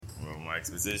my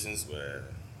expectations were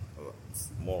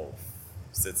more of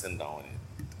sitting down and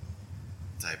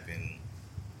typing,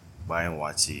 buying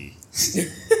wachi,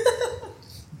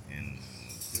 and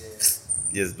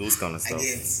yes, those kind of stuff.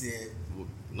 Against,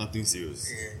 Nothing serious.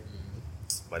 Yeah.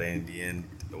 But then in the end,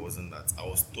 it wasn't that. I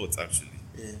was taught actually.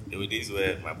 Yeah. There were days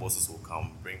where my bosses will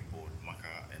come, bring board,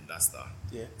 marker, and duster.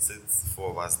 Yeah. Sit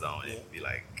 4 of us down Yeah. and be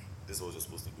like, "This is what you're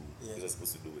supposed to do. Yeah. You're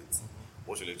supposed to do it.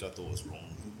 What your lecturer thought was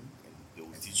wrong, and they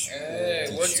will teach you.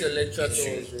 What your lecturer teach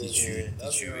you, thought was teach you, wrong.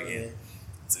 teach you That's again,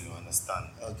 so you understand.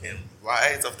 Okay. And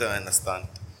right after I understand,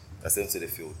 I sent to the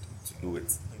field to do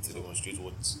it, to demonstrate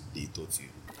what they taught you.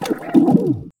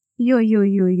 Yo.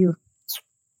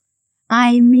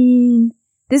 I mean,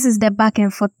 this is the Back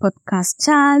and Forth podcast,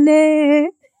 Charlie.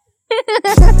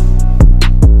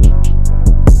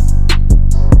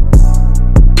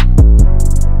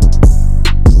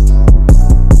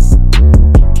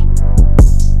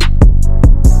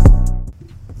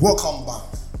 Welcome back,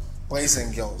 boys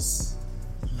and girls,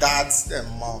 dads and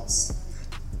moms.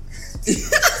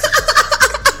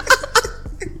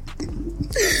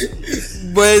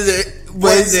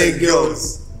 boys and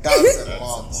girls, dads and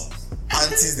moms,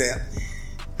 aunties and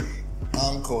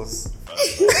uncles.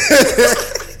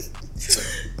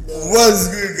 What's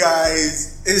good,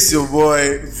 guys? It's your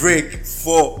boy Rick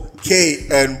 4K,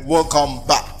 and welcome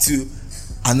back to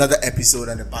another episode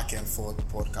on the Back and Forth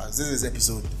podcast. This is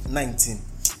episode 19.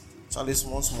 Charlie,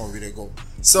 small way to go.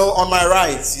 So on my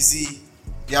right, you see,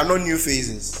 there are no new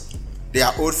faces. They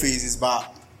are old faces,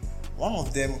 but one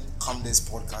of them come this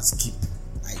podcast keep.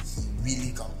 Like, he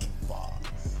really can keep bar.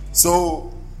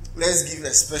 So let's give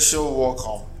a special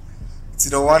welcome to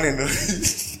the one and only.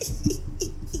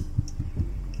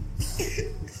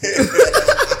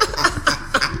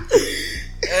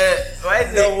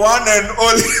 The one and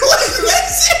only.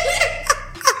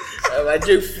 I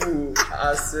drink food.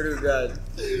 I swear to God.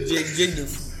 Drink the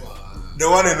food. The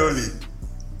one and only.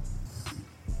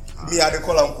 Me, I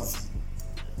call him Kofi.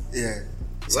 Yeah.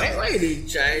 Why they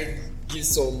try and give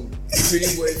some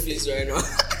pretty boy face right now?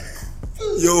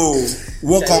 Yo,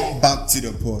 welcome back to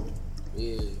the pod.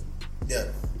 Yeah.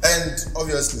 And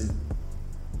obviously,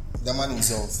 the man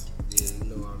himself,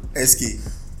 SK.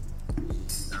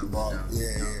 Wow.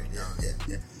 Yeah.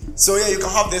 So you can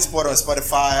have this pod on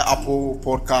Spotify, Apple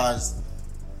Podcasts,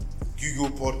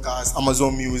 Google Podcasts,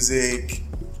 Amazon Music,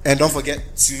 and don't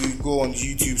forget to go on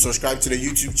YouTube, subscribe to the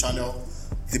YouTube channel,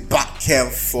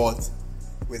 TheBackNForth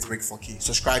with Rick 4K.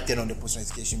 Subscribe, turn on the post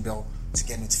notification bell to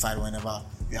get notified whenever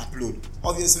we upload.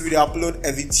 Obviously, we upload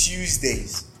every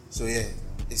Tuesdays, so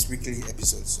it's weekly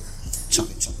episodes. So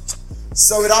Charlie.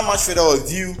 So without much further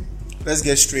ado, let's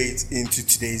get straight into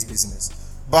today's business.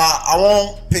 But I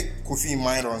won't pick Kofi in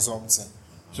mind on something.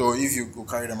 So if you go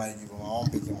carry the mic, I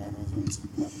won't pick him mind on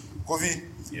something. Kofi,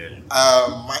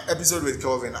 my episode with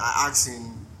Kelvin, I asked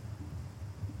him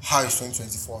how is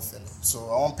 2024 feeling. So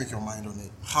I won't pick your mind on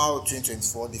it. How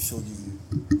 2024 they feel you?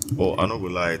 Oh, I'm not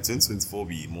gonna lie, 2024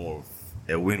 be more of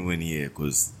a win-win year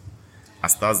because I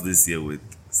start this year with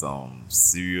some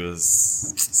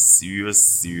serious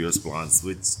plans,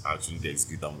 which actually the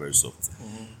execute I'm very soft.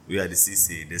 We had the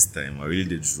CCA this time. I really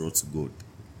did draw to God.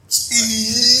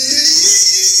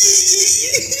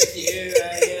 Here I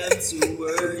am to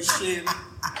worship.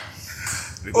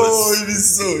 It is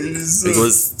so.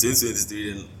 Because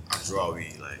 2023 then I draw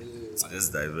away, like I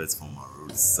just divert from my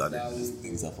roots.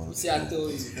 Things happen. See, I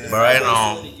told you. But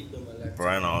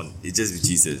right now, it just be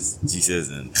Jesus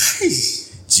and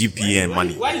GP and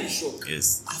money. Why you shocked?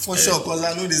 Yes. For sure, because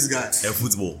I know this guy. And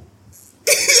football.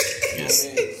 Yes.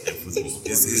 And football.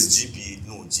 It's GPA.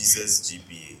 No, Jesus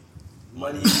GPA.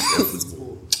 Money and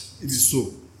football. It is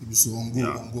so. On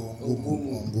go.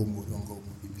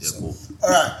 Yeah, cool.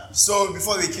 Alright, so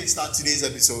before we kickstart today's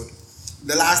episode,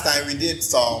 the last time we did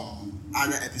some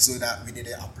other episode that we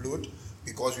didn't upload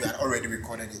because we had already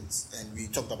recorded it and we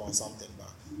talked about something,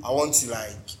 but I want to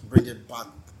bring it back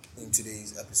in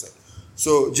today's episode.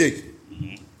 So Jake,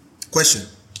 question.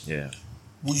 Yeah.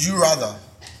 Would you rather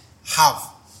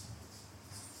have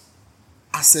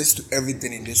access to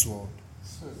everything in this world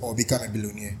or become a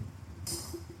billionaire?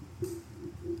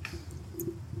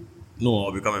 No,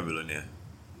 I'll become a billionaire.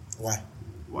 Why?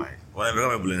 When I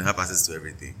become a billionaire, I have access to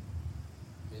everything.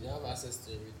 When you have access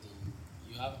to everything,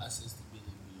 you have access to being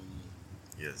a billionaire.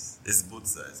 Yes, it's both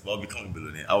sides. But I'll become a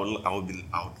billionaire. I would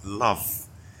love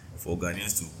for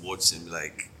Ghanaians to watch and be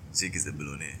like, Jake is a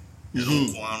billionaire. I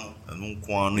don't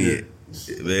want to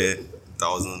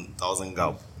 1,000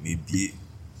 gap, maybe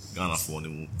Ghana for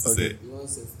him to say. You want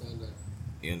set standard.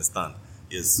 You understand?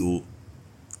 Yes, so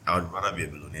I would rather be a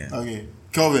billionaire. Okay.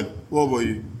 Kelvin, what about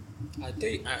you? I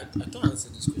think I don't answer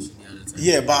this question the other time.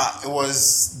 Yeah, but it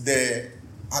was the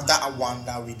other one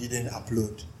that we didn't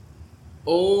upload.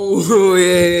 Oh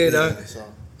yeah. So.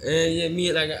 Yeah,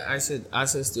 me like I said,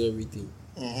 access to everything.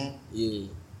 Mm-hmm. Yeah,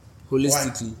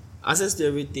 holistically, access to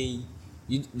everything.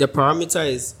 The parameter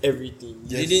is everything.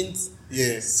 You didn't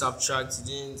subtract. You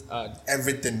didn't add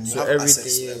everything. You so have everything,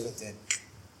 access to everything.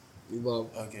 Well,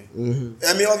 Okay. Mm-hmm.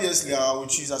 I mean, obviously, I would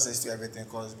choose access to everything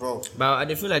because, bro.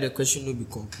 But I feel like the question will be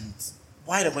complete.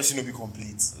 Why the question will be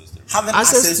complete? Having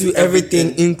Access to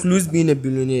everything includes being a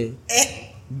billionaire.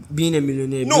 Being a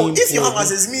millionaire. No, if you have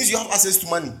access, it means you have access to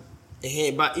money.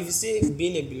 But if you say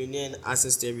being a billionaire and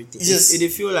access to everything, yes,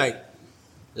 it feel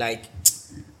like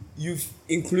you've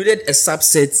included a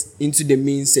subset into the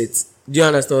main set. Do you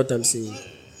understand what I'm saying?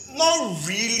 Not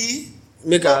really.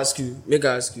 Make I ask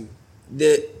you.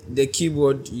 The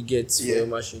keyboard you get for your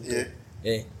machine.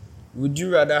 Would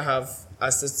you rather have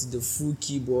access to the full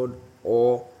keyboard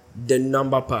or the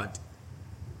number pad?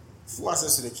 Full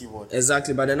access to the keyboard.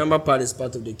 Exactly, but the number pad is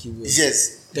part of the keyboard.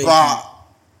 Yes, Thank but you.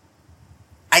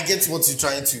 I get what you're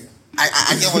trying to.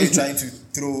 I get what you're trying to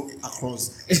throw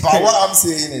across. But what I'm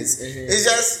saying is, it's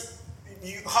just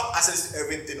you have access to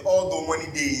everything, although money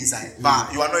day inside.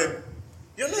 But you're not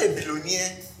a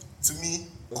billionaire to me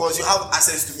because you have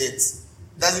access to it.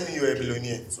 Doesn't mean you're a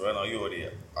billionaire. So right now you already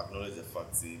acknowledge the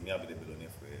fact that me have been a billionaire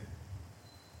for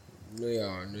No,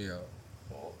 yeah.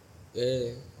 Oh.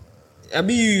 Yeah. I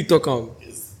be you talk on.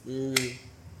 Yes.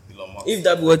 If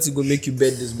that be what it go make you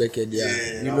bet this bucket, you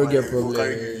don't get problem.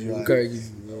 You carry give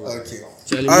you. Okay.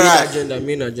 Charlie, All right.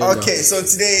 main agenda. Okay, so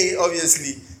today,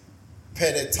 obviously,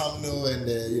 per the thumbnail and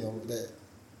the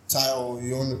title,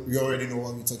 you already know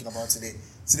what we're talking about today.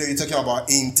 Today we're talking about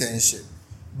internship,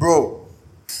 bro.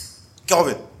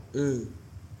 Kelvin,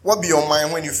 what be your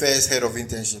mind when you first heard of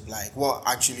internship? Like, what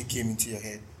actually came into your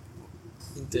head?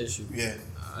 Internship. Yeah.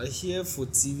 I hear for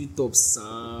TV tops,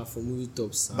 for movie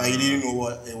tops. But you didn't know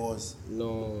what it was.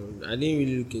 No, I didn't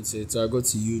really look into it. So I got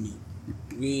to uni.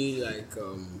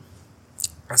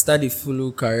 I started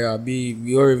full career.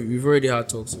 We've already had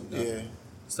talks on that. Yeah.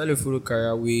 Started full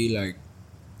career.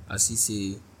 As you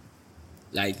say,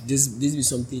 like this be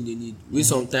something they need. We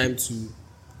some time to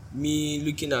me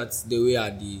looking at the way I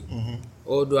did.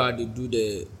 Although I did do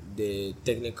the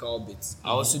technical bits, I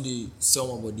also do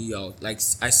sell my body out. Like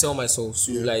I sell myself.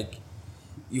 So like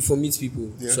you for meet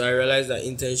people. So I realized that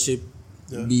internship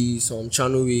be some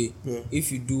channel way.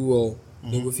 If you do well,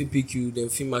 they go fit pick you, then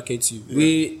fit market you.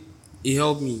 It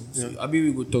helped me. So I be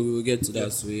we go talk, we will get to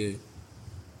that. So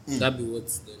that be what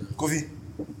then. Kofi,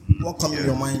 what come in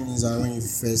your mind is when you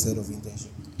first heard of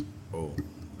internship? Oh,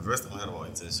 the first time I heard about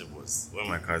internship was when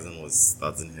my cousin was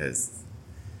starting hers.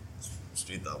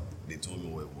 Straight up, they told me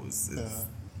what it was. It's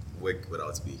work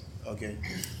without pay. Okay.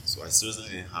 So I seriously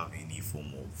didn't have any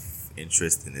form of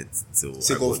interest in it till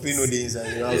days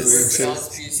and you have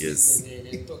yes.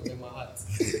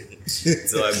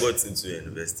 So I got into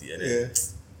university and then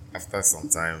after some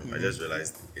time I just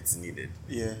realized it's needed.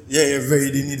 They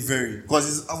need very because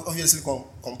it's obviously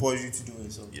compels you to do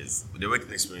it. So yes, but the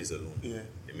working experience alone,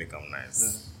 they make them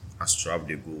nice. A strap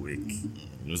they go work. You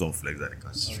know some flex that they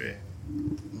can straight.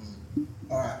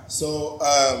 All right. So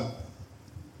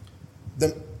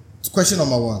the question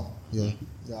number one.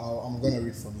 I'm gonna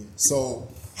read from here. So,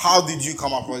 how did you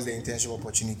come across the internship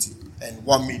opportunity, and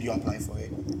what made you apply for it?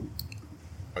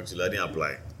 Actually, I didn't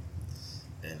apply,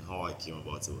 and how I came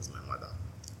about it was my mother.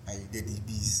 The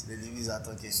DBs are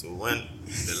talking. So when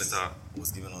the letter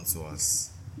was given on to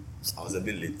us, I was a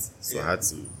bit late, so I had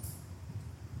to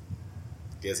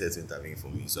get her to intervene for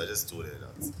me. So I just told her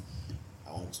that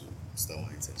I want to start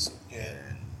my internship,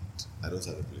 and I don't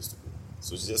have a place to go.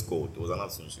 So she just called. There was an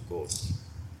afternoon. She called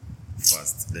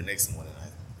fast. The next morning, I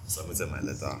submitted my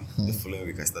letter. The following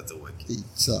week, I started working. It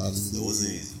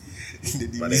wasn't easy.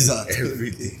 But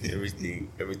then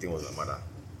everything was my mother.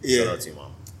 Shout out to you,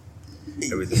 mom.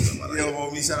 Everything was my mother.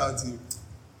 Mommy, shout out to you.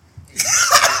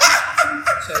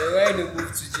 Shall why they move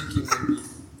to JK?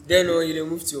 Then you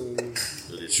move to your mom.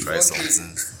 They try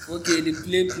something. Okay, they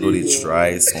play. No, they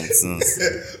try something.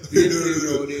 They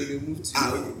move to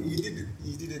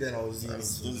You did it and I was doing it.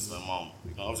 This is my mom.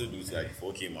 You can also do it like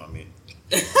 4K mommy.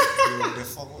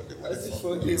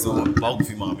 So how could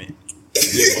you mommy?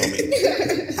 You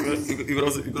could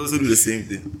also do the same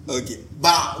thing. Okay.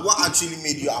 But what actually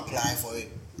made you apply for it?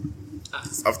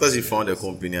 After she found a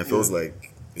company, I felt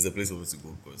like it's a place for me to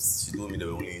go because she told me there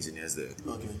were only engineers there.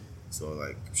 Okay. So I was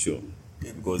like, sure.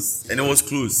 Because and it was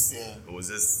close. Yeah. It was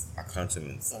just a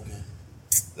cantonment. Okay.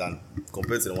 Than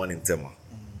compared to the one in Tema.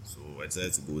 So I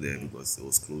decided to go there because it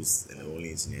was close and there were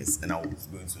only engineers and I was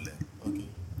going to learn. Okay.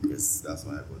 Yes, that's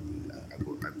why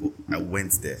I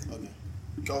went there. Okay.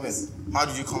 Kelvin, how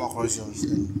did you come across yours?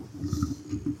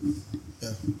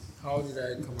 Yeah. How did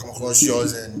I come Across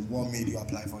yours, and what made you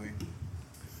apply for it?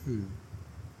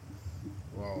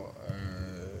 Wow.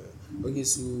 Okay,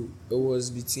 so it was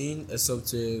between a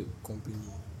software company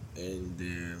and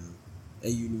a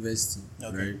university,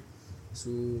 Okay. right?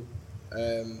 So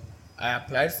I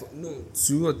applied for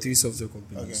 2 or 3 software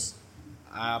companies.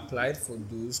 I applied for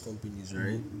those companies,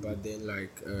 right? But then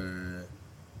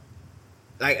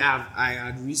I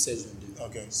had researched on them,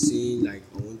 Okay. saying like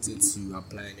I wanted to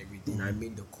apply and everything. I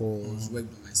made the calls,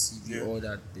 worked on my CV, all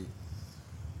that day.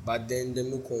 But then they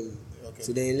no come. Okay.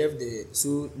 So then left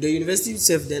so the university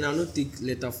itself. Then I not take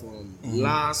letter from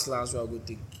last where I go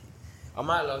take. Am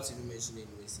I allowed to mention the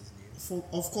university's name?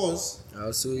 Of course.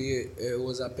 So it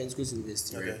was at Pentecost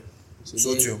University, Okay. right? So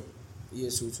Soto. Yeah,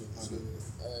 Soto. So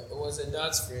it was a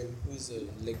dad's friend who is a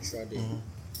lecturer there.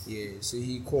 Yeah, so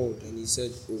he called and he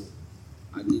said, "Oh,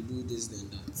 I did do this then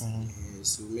that. Yeah,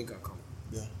 so make a come."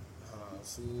 Yeah.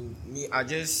 So me, I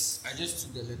just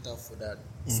took the letter for that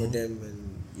for them,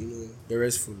 and the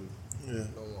rest followed. Yeah.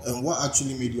 And what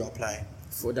actually made you apply?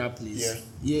 For that place.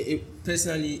 Yeah.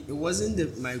 Personally, it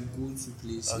wasn't my go-to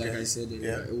place. Okay. Like I said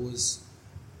earlier,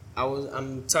 Yeah.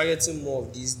 I'm targeting more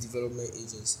of these development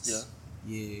agencies. Yeah.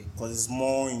 Yeah. Because it's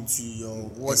more into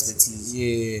your expertise.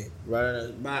 Yeah. Rather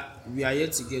than, but we are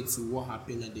yet to get to what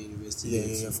happened at the university.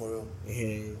 Yeah, for real.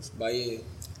 But yeah,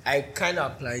 I kind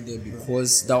of applied there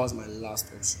because that was my last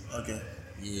option. Okay.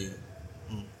 Yeah.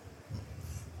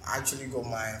 I actually got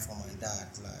mine from my dad.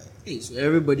 Hey, so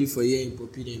everybody for here in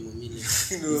Popida and Momile.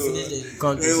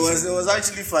 It was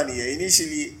actually funny. Yeah.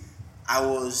 Initially, I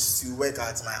was to work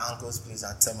at my uncle's place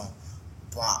at Tema,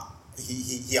 but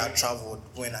he had traveled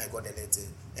when I got the letter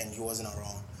and he wasn't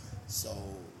around. So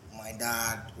my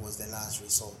dad was the last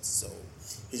resort. So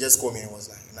he just called me and was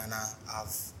like, "Nana,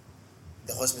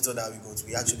 the hospital that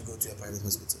we actually go to a private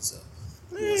hospital." So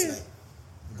he was like,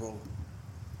 "Bro,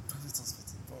 private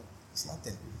hospital, bro, it's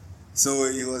nothing."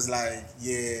 So he was like,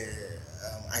 "Yeah."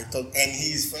 I thought, and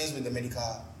he's friends with the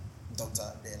medical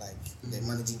doctor. They're like the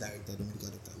managing director, the medical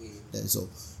doctor. There. So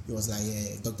he was like,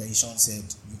 "Yeah, Dr. Ishan said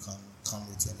you can come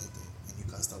with your letter and you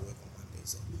can start work on Monday."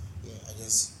 So yeah,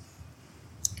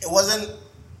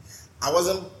 I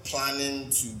wasn't planning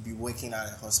to be working at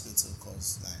a hospital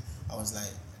because I was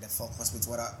like, the fuck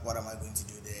hospital, what am I going to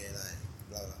do there? Like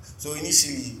blah blah. So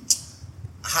initially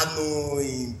I had no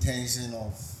intention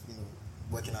of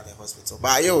working at the hospital.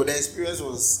 But the experience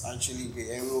was actually great,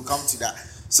 and we will come to that.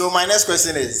 So my next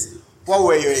question is, what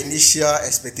were your initial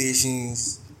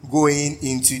expectations going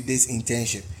into this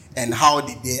internship, and how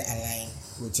did they align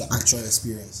with your actual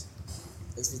experience?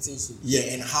 Expectation.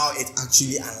 Yeah, and how it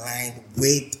actually aligned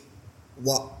with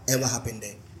whatever happened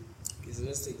there. Okay, so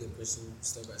let's take the question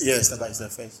step by step. Yeah, step by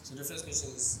step first. So the first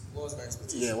question is, what was my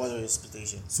expectation? Yeah, what were your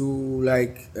expectations? So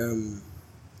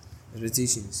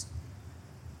expectations.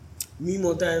 Me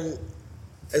more time,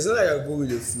 it's not like I go with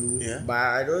the flow, but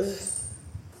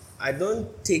I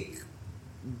don't take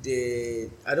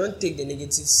the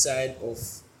negative side of,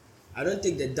 I don't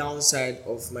take the downside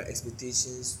of my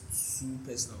expectations too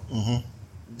personal.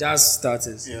 That's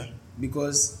status. Yeah.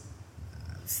 Because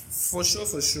for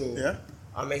sure,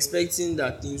 I'm expecting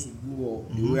that things will go well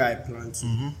the way I plan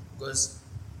to. Because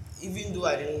even though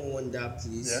I didn't want that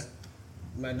place,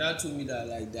 my dad told me that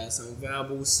there are some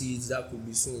viable seeds that could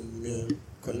be sown,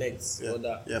 connect or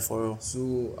that. Yeah, for real.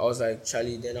 So I was like,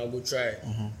 Charlie, then I'll go try.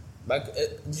 But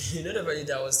the funny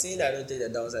thing, I was saying that I don't take the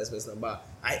downside personal, but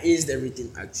I aced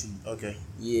everything actually. Okay.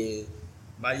 Yeah.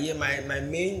 But my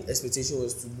main expectation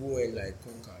was to go and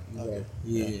conquer. Okay.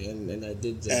 Yeah, and I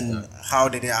did just that. How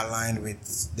did it align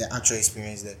with the actual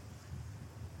experience there?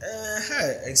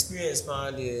 Experience,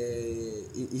 man,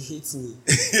 it hits me.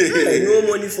 No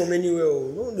money from anywhere.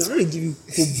 No, they don't give you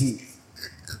kobo.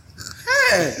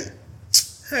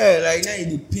 Now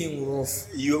you pain rough.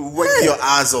 You worked your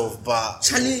ass off, but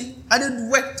Charlie, I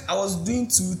did work. I was doing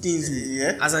 2 things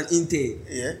as an intern.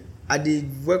 Yeah. I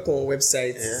did work on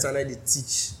websites, and I did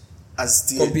teach as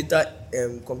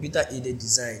computer aided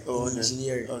design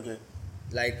engineering. Okay.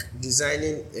 Like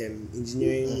designing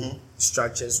engineering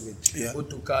structures with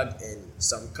AutoCAD and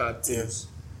some CAD tools.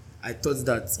 I taught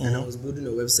that, and I was building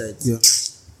a website. Yeah.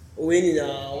 When in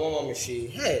one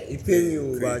machine, it paid me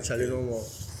over Charlie no more.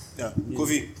 Yeah.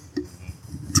 Kofi,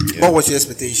 what was your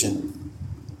expectation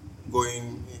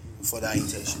going for that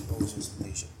internship? What was your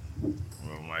expectation?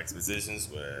 Well, my expectations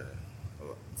were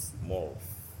more of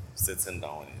sitting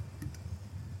down and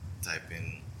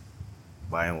typing,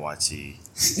 buying wachi,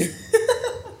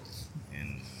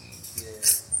 and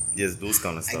yes, those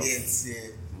kind of stuff.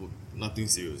 nothing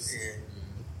serious. Yeah.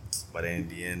 But then in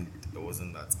the end, it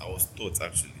wasn't that. I was taught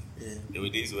actually. Yeah. There were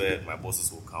days where my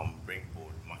bosses will come, bring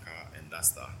board, marker, and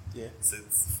duster. Yeah. Sit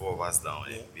 4 of us down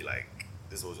Yeah. and be like,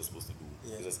 "This is what you're supposed to do.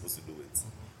 Yeah. This is supposed to do it.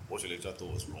 What your lecturer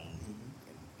thought was wrong, and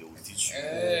they will teach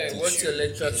you. What your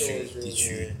lecturer told was wrong.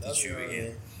 Teach you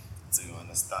again, so you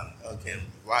understand. Okay. And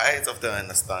right after I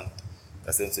understand,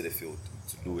 I sent to the field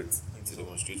to do it, to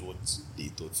demonstrate what they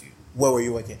taught you. Where were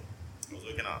you working? I was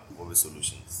working at Vobis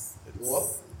Solutions. What?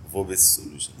 Vobis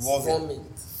Solutions. Vomit.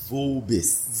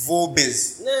 Vobis.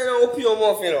 Vobis. No, open your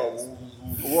mouth, you know.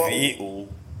 What,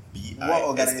 VOBIS. what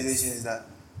organization is that?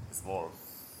 It's more of,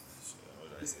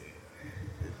 what do I say?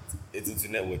 It's into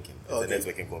networking. It's Okay. a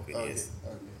networking company, Okay. yes.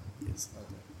 Okay. Yes.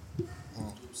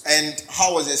 And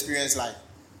how was the experience like?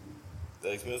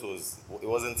 The experience was, it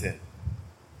wasn't 10.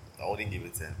 I wouldn't give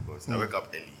it 10 because I wake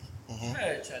up early.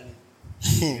 Hey, Charlie.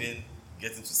 Even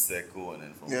getting to Circle and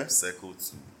then from Circle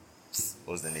to,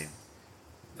 what's the name?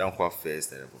 Dankwa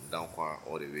first and then from Dankwa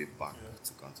all the way back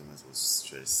to Cantonment was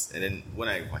stress. And then when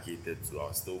I vacated too, I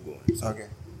was still going. So Okay.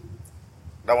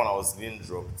 that one I was being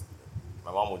dropped.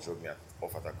 My mom would drop me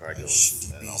off at Accra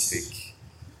Girls and I'll take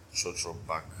short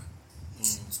back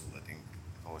to, I think,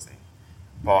 what was it?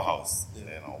 Powerhouse. And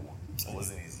then I'll walk. It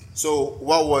wasn't easy. So,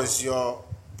 what was your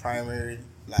primary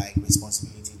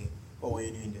responsibility there? What were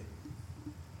you doing there?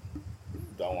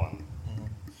 That one.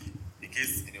 In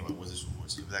case anyone wasn't sure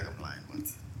watch, it was like I'm lying, but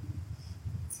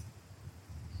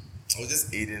I was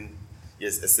just aiding.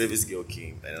 Yes, a service girl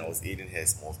came and I was aiding her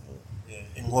small.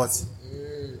 In what?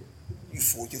 You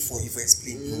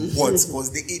explain. In what?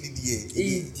 Because the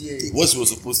ADDA. What she was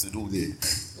supposed to do there?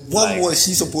 What was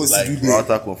she supposed to do there?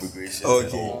 Router configuration.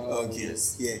 Okay.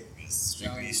 Yes. Yeah.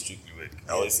 Strictly work. I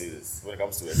always say this. When it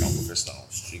comes to work, I'm professional.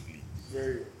 Strictly.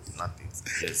 Nothing.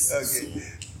 Yes. Okay. So,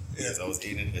 yes, I was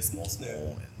aiding her small, and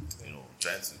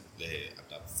trying to let her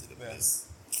adapt to the place.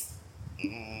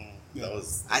 That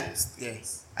was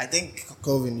I think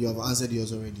Kelvin, you have answered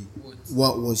yours already.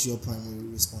 What was your primary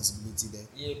responsibility there?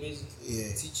 Yeah,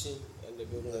 basically teaching and the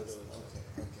building. Okay.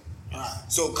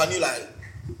 So can you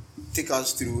take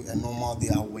us through a normal day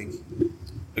at work?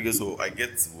 Okay, so I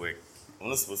get to work. I'm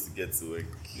not supposed to get to work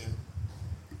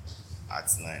at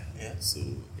 9. Yeah. So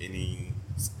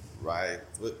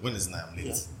when is 9? I'm late.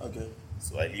 Yeah. Okay.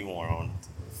 So I leave around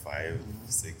 5,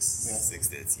 6,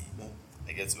 6:30. Yeah.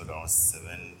 I get to work around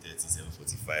 7:30,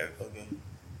 7:45. Okay.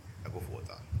 I go for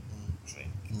water,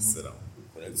 drink, sit down,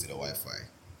 connect to the Wi-Fi.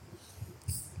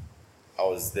 I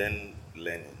was then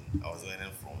learning. I was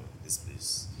learning from this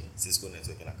place, Cisco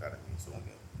Networking Academy. So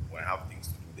when I have things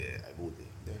to do there, I go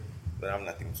there. When I have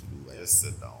nothing to do, I just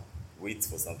sit down, wait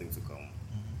for something to come.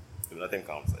 If nothing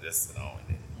comes, I just sit down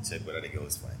and then check whether the girl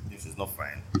is fine. If she's not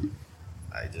fine,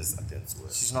 I just attend to her.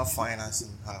 She's not fine as in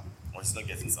how? Or she's not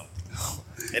getting something.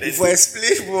 If I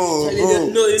explain, bro. No,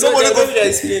 you know, Somebody the go way you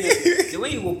explain it, the way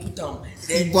you go put down,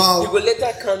 then you Wow. go let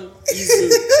her come easy.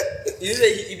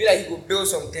 You be like, you go build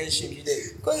some tension with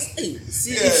her. Because, hey,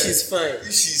 see if she's fine.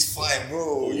 If she's fine,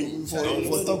 bro.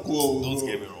 Don't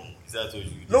get me wrong. I told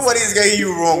you. Nobody is getting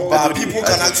you wrong, but I told you. people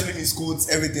can actually misquote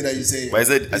everything that you say. But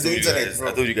I It's the internet,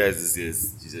 bro. told you guys this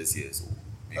is Jesus here, so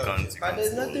you can't. But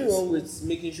there's nothing wrong with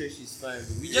making sure she's fine.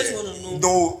 We just want to know.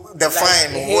 No, the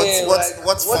fine. hey,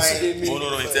 What's what fine? do they mean?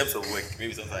 No. In terms of work,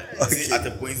 maybe sometimes. Okay. See, at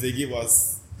the point they give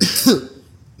us,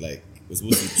 we're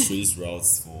supposed to trace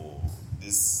routes for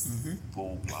this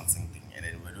pole planting thing, and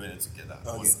then we're doing it together.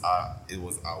 It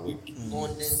was our work.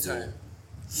 Bonding time.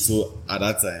 So at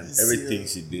that time, everything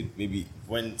she did, maybe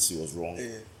when she was wrong,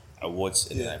 I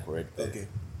watched and then I corrected. Okay.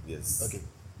 Yes. Okay.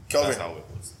 That's Kelvin, how it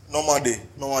was. normal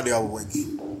day at work.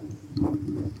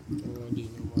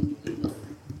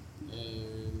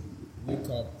 Wake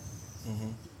up.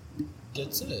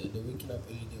 Get the waking up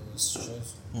early day was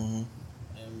stressful.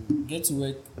 Get to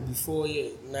work before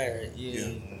 9, right?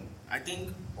 Yeah. I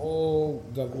think all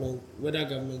government, whether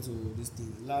government or this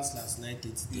thing, last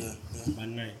 9:30. By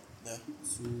 9. Yeah.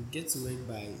 So get to work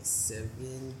by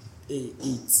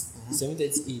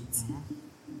 7:38.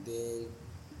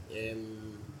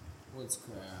 Then what's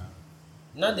called?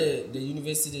 Not the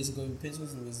university days, because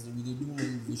Pennsylvania University we do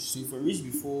morning devotion. So if I reach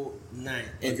before 9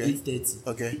 and 8:30.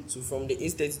 Okay. So from the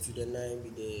 8:30 to the 9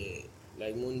 with the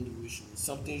morning devotion,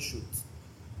 something should.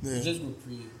 You just go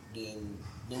pray, then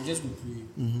just go pray.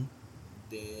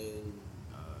 Then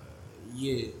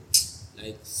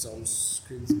some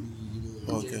scripts be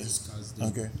just discuss them.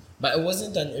 Okay. But it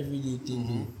wasn't an everyday thing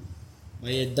though.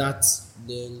 But that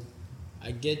then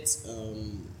I get a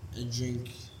drink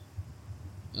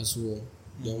as well,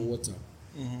 then water.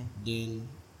 Then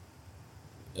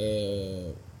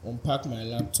unpack my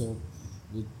laptop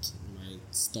with my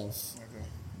stuff. Okay.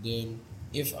 Then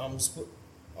if I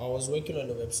was working on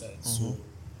the website, so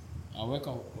I work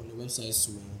on the website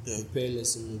small, prepare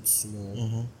lesson notes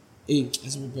small.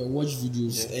 Prepare, watch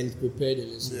videos and prepare the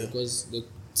lesson because the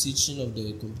teaching of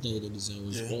the computer aided design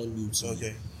was all new to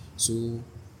me. So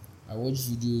I watch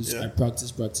videos, I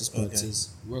practice,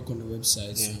 work on the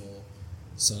website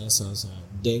small,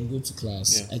 then go to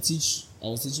class. I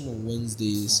was teaching on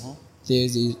Wednesdays,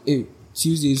 Thursdays,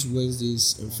 Tuesdays,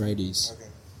 Wednesdays, and Fridays.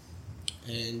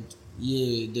 And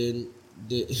then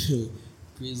the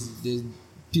crazy, the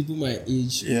people my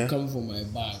age come from my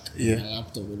back, my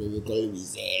laptop, and they will call me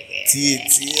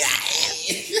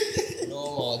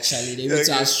no, Charlie, they will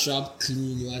just strap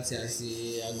clean. You want to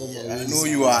say, I got my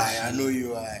I know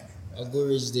you are. I go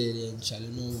reach there and Charlie,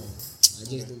 no, I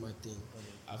just do my thing.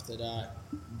 After that,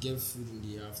 get food in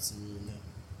the afternoon,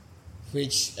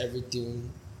 which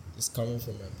everything is coming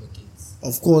from my pockets.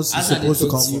 Of course, it's supposed to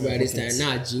come from by this time.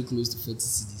 Now I J close to 40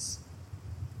 CDs.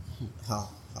 How?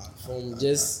 From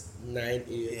just 9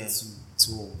 a.m. to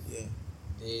 12.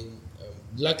 Then,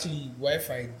 luckily,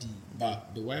 Wi-Fi D,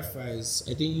 but the Wi-Fi is,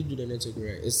 I think you do the network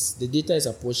right. The data is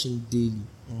apportioned daily.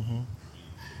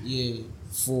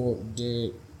 For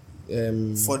the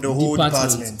whole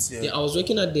department. I was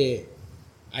working at the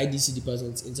IDC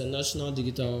department, International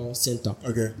Digital Center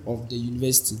of the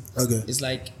university. It's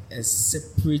like a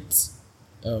separate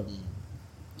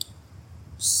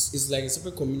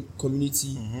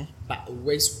community, but it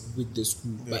works with the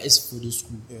school, but it's for the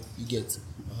school. You get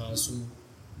so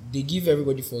they give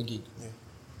everybody 4 gig.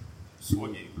 4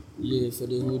 gig? Yeah, for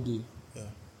the whole day.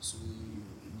 So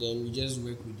then we just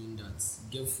work within that,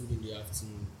 get food in the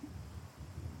afternoon,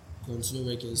 continue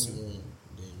working small,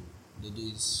 then the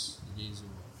day is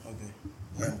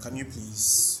over. Can you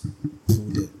please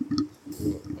pull it?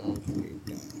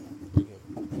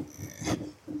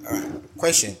 Alright.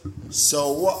 Question.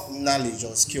 So what knowledge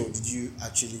or skill did you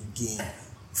actually gain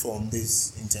from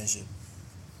this internship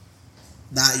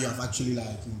that you have actually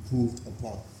improved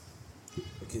upon?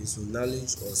 Okay, so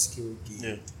knowledge or skill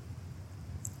gain.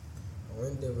 I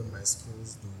went there with my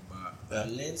skills though, but I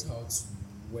learned how to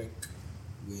work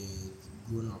with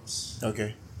grown-ups.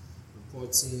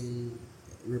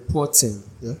 Reporting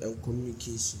and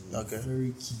communication.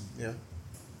 Very key.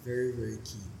 Very, very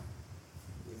key.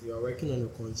 If you are working on a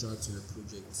contract or a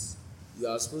project, you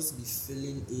are supposed to be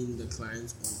filling in the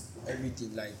client on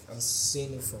everything. Like I'm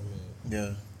saying it from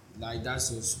like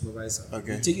that's your supervisor.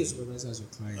 You take your supervisor as your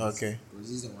client. Because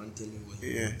he's the one telling you what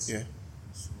he wants.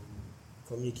 So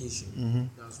communication.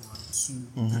 That's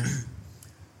 1.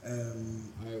 2.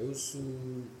 I also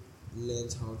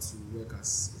learned how to work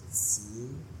as a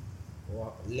team,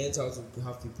 or learned how to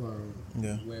have people around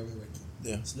when I'm working.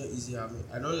 It's not easy.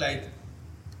 I don't like.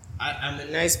 I'm a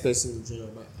nice person in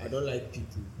general, but I don't like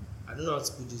people. I don't know how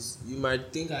to put this. You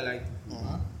might think I like people,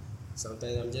 but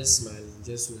sometimes I'm just smiling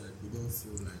just so that they don't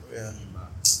feel like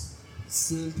but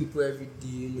seeing people every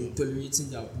day, tolerating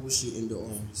their bullshit in the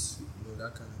office,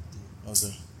 that kind of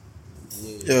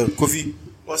thing. Kofi,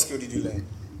 what skill did you learn?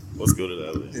 What skill did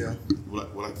I learn?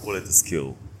 Will I call it a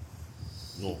skill?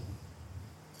 No.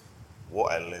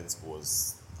 What I learned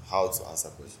was how to answer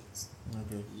questions.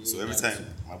 So every time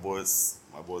my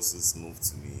bosses move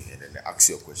to me and then they ask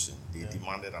you a question, they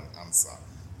demanded an answer,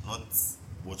 not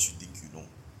what you think you know.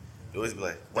 They always be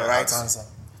like, the right answer.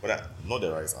 But not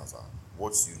the right answer.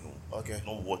 What you know.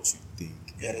 Not what you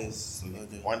think. Yes.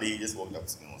 One day he just walked up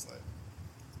to me and was like,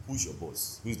 who's your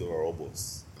boss? Who's the overall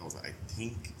boss? And I was like, I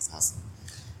think it's Hassan.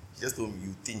 He just told me,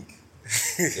 you think.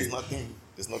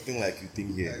 There's nothing like you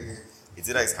think here. It's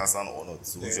either it's Hassan or not.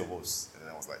 So who's your boss? And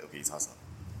then I was like, okay, it's Hassan.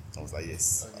 I was like,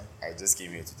 yes. I just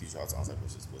came here to teach you how to answer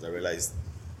questions because I realized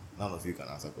none of you can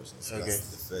answer questions. So that's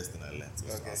the first thing I learned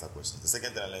was to answer questions. The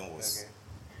second thing I learned was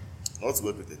not to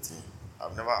work with a team.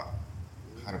 I've never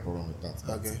had a problem with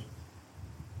that.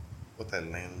 What I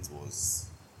learned was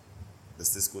the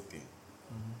Cisco thing.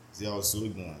 See, I was so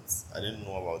ignorant. I didn't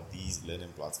know about these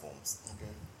learning platforms.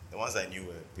 The ones I knew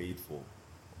were paid for,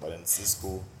 but then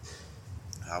Cisco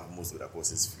have most of their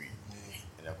courses free,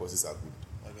 and their courses are good.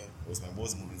 Because my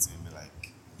boss moving to me and be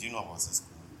like, do you know about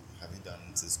Cisco? Have you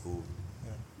done Cisco?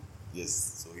 Yes.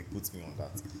 So he puts me on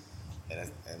that,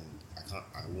 and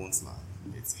I won't lie.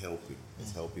 It's helping.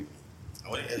 It's helping me. I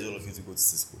want to urge all of you to go to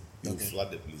Cisco. You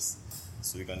flood the place,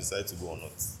 so you can decide to go or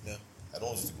not. I don't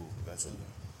want you to go eventually.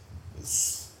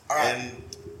 And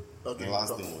the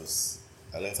last thing was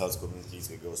I learned how to communicate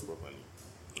with girls properly.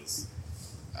 Because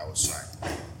I was shy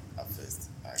at first.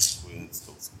 I couldn't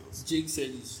talk to girls. Jake said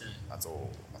he's shy. At all.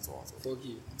 Fuck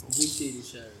you. Jake said he's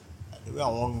shy. The way I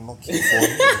want to knock you for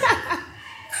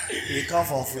They come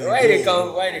from free. Why they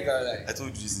come like? I told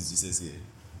you this is Jesus here.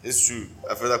 It's true.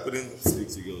 I felt I couldn't speak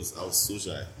to girls. I was so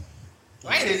shy.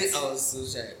 Why did it? I was so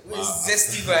shy. Where's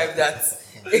zesty vibe that?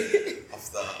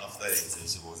 After the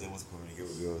internship, I was able to communicate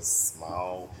with girls,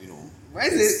 smile, you know. Why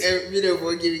is this every video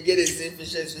for giving get the same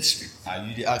fish? And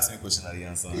you they ask me a question at the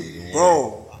answer.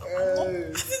 Bro, I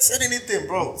didn't say anything,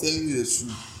 bro. Telling you the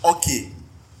truth. Okay.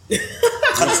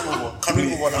 Can we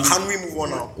move on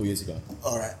now? Oh yes, you can.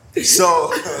 Alright.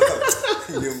 So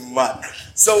you're mad.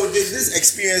 So did this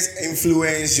experience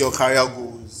influence your career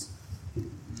goals?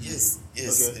 Yes,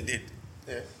 Okay. it did.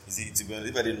 Yeah. You see, to be honest,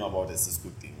 if I didn't know about the Cisco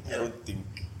thing, I don't think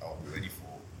I would be ready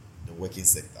for the working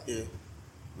sector. Yeah.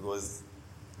 Because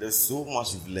there's so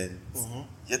much you've learned,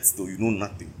 yet still you know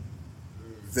nothing.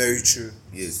 Very true.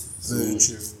 Yes. Very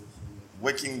So true.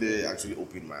 working there actually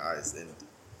opened my eyes, and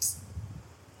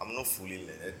I'm not fully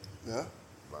learned, Yeah.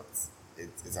 but it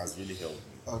has really helped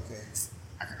me. Okay.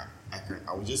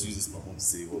 I will just use this platform to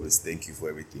say always thank you for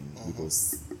everything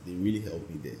because they really helped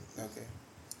me there. Okay.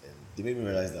 And they made me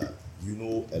realize that you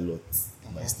know a lot,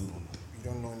 but I still don't know. You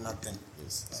don't know nothing.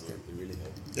 Yes. So it really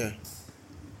helped. Yeah.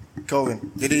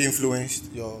 Kelvin, did it influence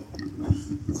your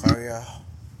career?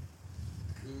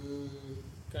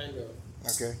 Kind of.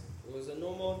 Okay. It was a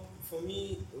normal for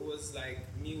me. It was like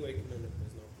me working on a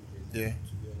personal project. Yeah.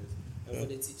 To be honest, and for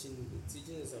the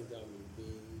teaching is something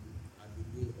I've been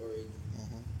doing already.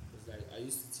 It's like I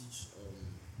used to teach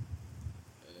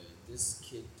this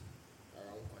kid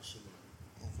around Kwashima,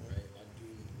 right? I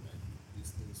doing like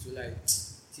these things. So like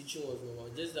teaching was normal.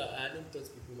 Just that I hadn't taught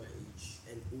people my age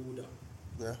and older.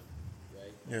 Yeah.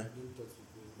 Right. Yeah. I didn't taught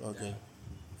people. Okay.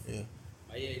 That. Yeah.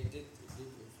 But yeah, it did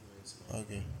influence me.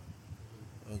 Okay.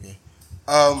 Okay.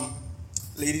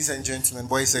 Ladies and gentlemen,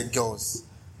 boys and girls,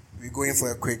 we're going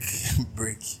for a quick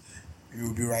break. We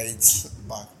will be right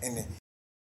back.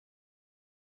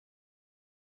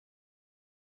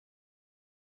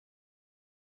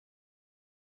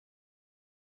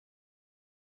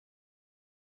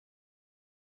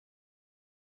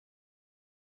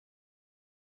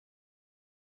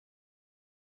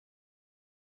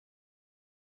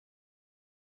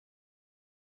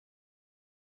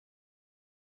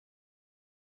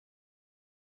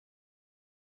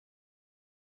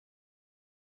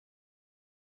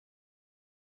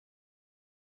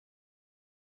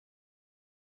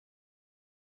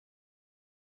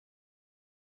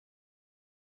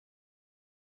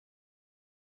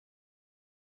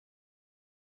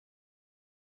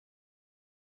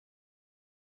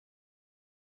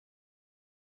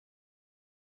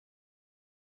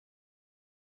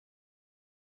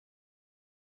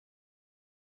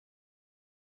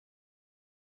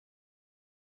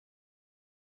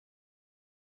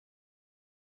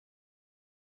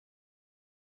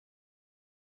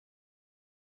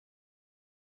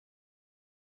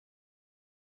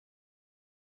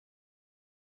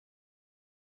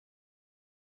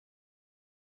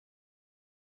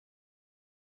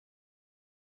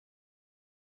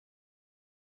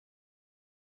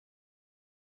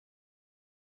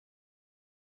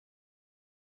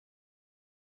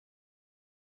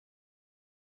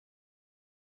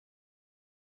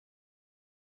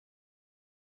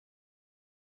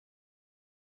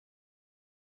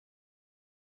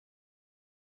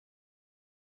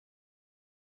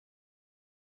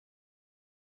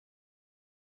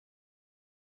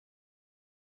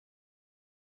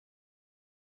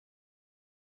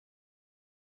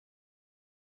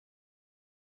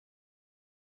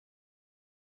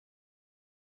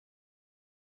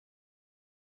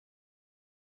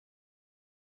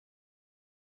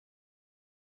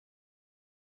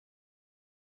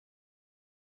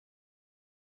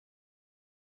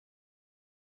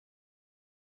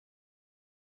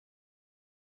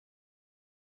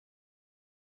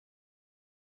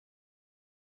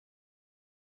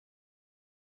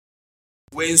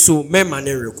 When so men man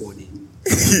recording.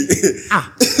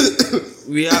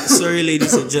 We are sorry,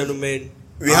 ladies and gentlemen.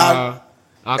 We have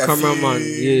our a cameraman.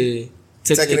 few Yeah,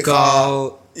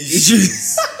 technical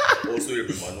issues. Also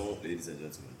remember, no ladies and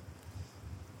gentlemen.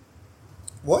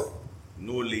 What?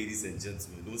 No ladies and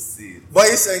gentlemen. Don't say it.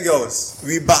 Boys and girls,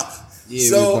 we back. Yeah,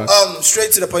 so we back.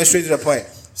 straight to the point.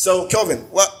 So Kelvin,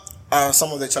 what are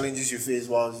some of the challenges you faced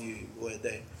while you were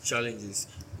there? Challenges.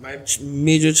 My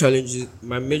major challenge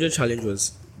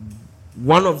was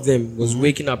one of them was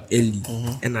waking up early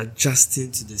and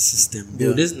adjusting to the system.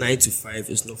 Bro, this 9 to 5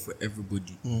 is not for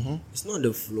everybody. It's not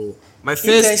the flow. My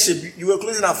first Internship, you were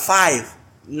closing at 5.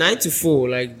 9 to 4,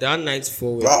 like that 9 to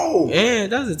 4. Bro. Yeah,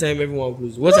 that's the time everyone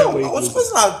closes. What time were you I was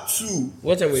closing? closing at 2.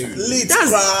 What time were you Late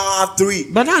That's, 3.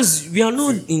 but we are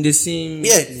not in the same.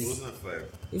 Yeah. It wasn't at 5.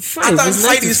 5. At It's times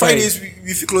 9 to 5. Fridays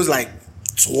we feel close like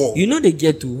 12. You know they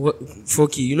get to what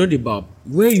 4K. You know the bar.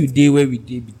 Where you day, where we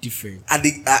day be different. At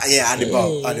the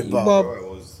bar. Bob, I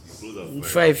was close at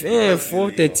 5.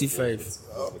 4:35.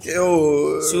 Okay,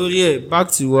 oh. So yeah,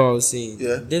 back to what I was saying.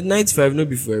 Yeah. The 95 no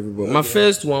be for everybody. My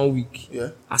first 1 week, Yeah.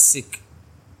 I sick.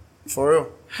 For real.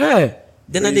 Hey,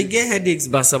 then I dey get headaches,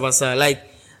 basa. Like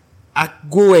I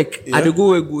go work, Yeah. I dey go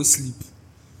work, go sleep.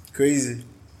 Crazy.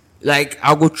 Like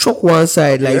I go choke one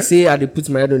side, like Yeah. say I dey put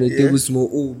my head on the Yeah. table small.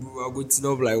 Oh bro, I go turn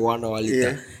up like 1 hour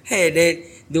later. Yeah. Hey, then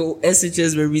the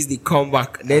SHS memories they come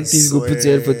back. Then things go put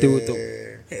your head for table top.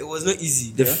 Hey, it was not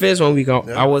easy. The first 1 week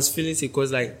I was feeling sick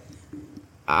because like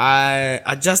I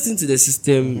adjusting to the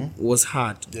system was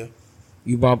hard. Yeah.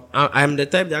 I'm the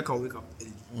type that can wake up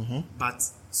early, but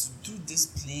to do this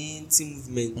plenty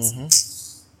movement,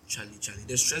 Charlie,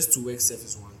 the stress to work self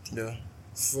is one thing. Yeah.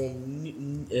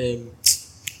 From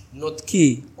North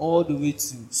K all the way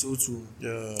to Soto,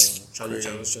 Yeah. Charlie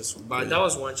was stressful. But that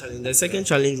was one challenge. The second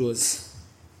challenge was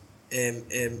what's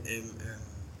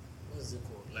it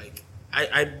called? Like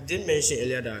I did mention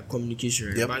earlier that communication,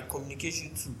 right? Yep. But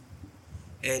communication too,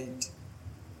 and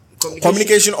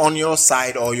Communication on your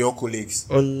side or your colleagues.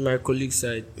 on my colleague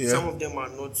side. Yeah. Some of them are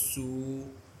not so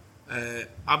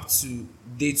up to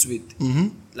date with.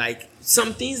 Like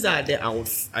some things that are there,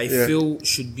 I Yeah. feel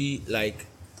should be like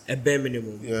a bare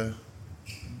minimum. Yeah.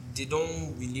 They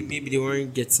don't really, maybe they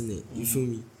weren't getting it. You feel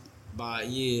me? But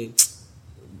yeah,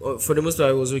 for the most part,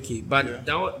 it was okay. But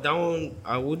that one,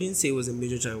 I wouldn't say it was a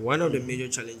major challenge. One of the major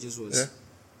challenges was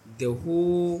the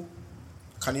whole.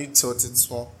 Can you tilt it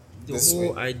small? The This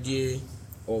whole way. idea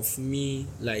of me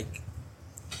like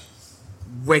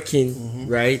working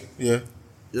right,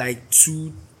 like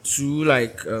two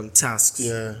like tasks.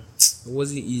 Yeah. It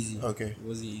wasn't easy. Okay. It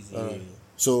wasn't easy.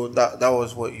 So that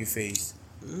was what you faced.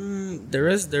 The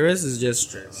rest is just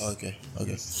stress. Okay.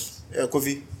 Yeah,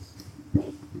 Kofi.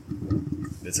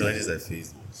 The challenges I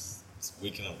faced was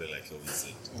waking up early, like Kelvin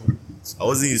said. I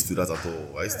wasn't used to that at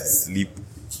all. I used to sleep,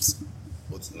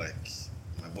 but like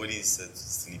my body is set to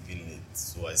sleeping late,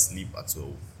 so I sleep at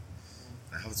 12.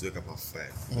 I have to wake up at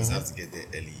 5 because I have to get there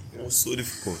early. It was so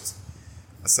difficult.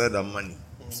 Aside that money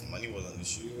was an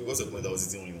issue because at the point I was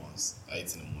eating only once. I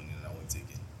ate in the morning and I went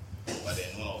again. But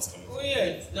then when I was coming, Oh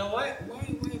yeah. Now why did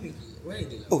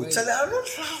Oh, Charlie, I'm not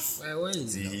laugh. why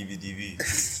is it? DV,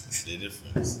 the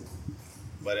difference.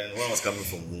 But then when I was coming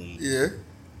from home, Yeah.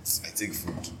 I take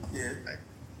food. Yeah. Like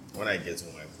when I get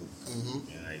home, I cook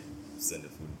and I send the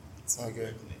food. To Okay.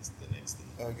 work the next day.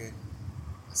 Okay.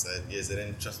 I said yes, and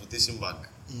then transportation back.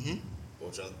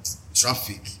 Or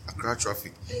traffic, Accra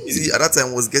traffic. You see, at that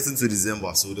time it was getting to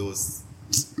December, so there was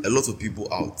a lot of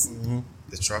people out.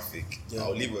 The traffic. Yeah.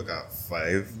 I'll leave work at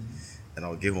 5, and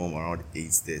I'll get home around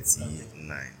 8:30,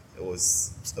 9. It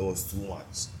was too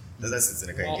much. That's why sitting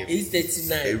in the car and get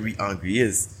 8:39. very angry.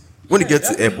 Yes. When you get to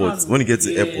that's airport, hard. when you get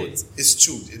to Yeah. airport, it's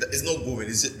chilled. It's not moving.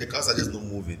 It's just, the cars are just not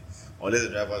moving unless the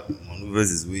driver maneuvers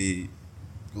his way,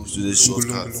 goes to the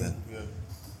shortcuts. And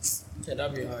Yeah,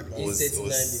 that'd be hard. it was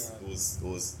 8:39 be hard.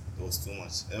 it was too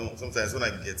much. And sometimes when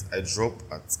I drop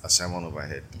at Ashaiman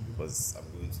overhead because I'm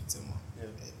going to Tema and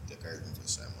the car is going to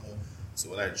Ashaiman. So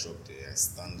when I drop there, I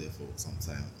stand there for some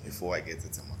time before I get to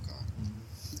Tema car.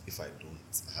 If I don't,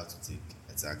 I have to take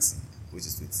a taxi, which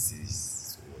is 20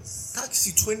 cities. So it was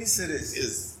Taxi 20 cities.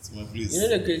 yes, to my place. You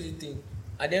know the crazy thing?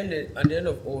 At the end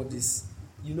of all this,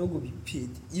 you know go be paid.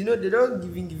 You know they don't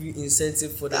even give you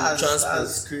incentive for the transport.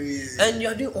 That's crazy. And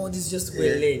you're doing all this just to go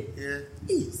and learn. Yeah.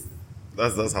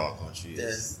 That's how our country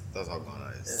is. That's how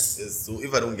Ghana is. Yes. So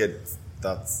if I don't get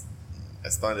that, I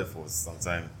stand there for some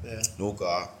time. Yeah. No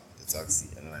car, the taxi,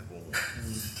 and then I go home.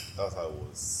 That's how it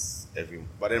was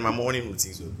but then my morning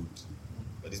routines were good.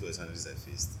 But these were the challenges I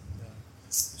faced.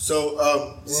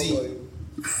 So see,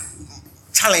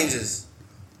 challenges,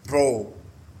 bro.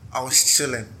 I was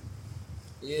chilling,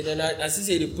 Yeah, then I see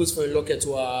say they post for a locket to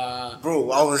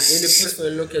bro. I was. when they post for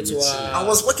a locket to I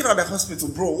was working at the hospital,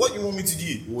 bro. What you want me to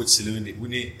do? We were chilling. We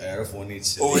need phone.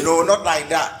 Oh no, not like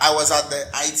that. I was at the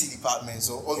IT department,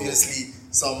 so obviously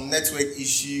some network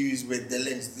issues with the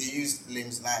LIMS. They use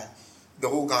LIMS like the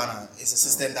whole Ghana. It's a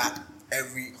system that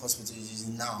every hospital is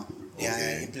using now. They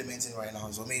are implementing right now.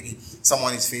 So maybe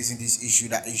someone is facing this issue,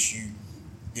 that issue.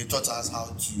 They taught us how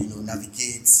to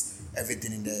navigate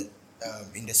everything in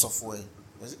the software.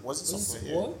 Was it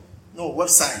software? What? No,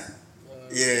 website.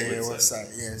 Website.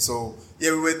 Yeah, so we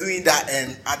were doing that,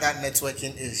 and other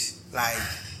networking is like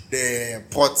the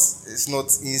port is not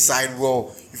inside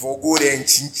well. If I go there and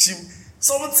chim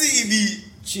something be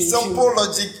simple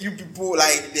logic. You people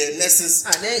like the nurses.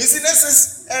 You see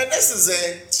nurses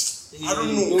I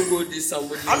don't know. Don't go this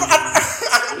somebody.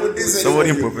 I don't know this Somebody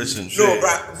in profession. No, Sure.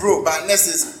 bro, but next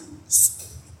is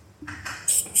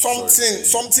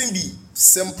something be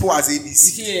simple as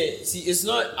ABC. See, it's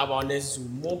not about necessary.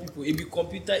 More people, it be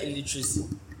computer illiteracy.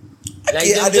 Like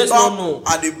Okay, they at just the don't know.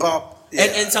 bar, at the bar. Yeah,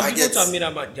 and some I people get. tell me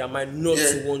that they might not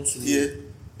want to know.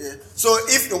 Yeah. So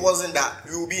if it wasn't that,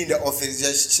 we would be in the office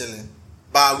just chilling.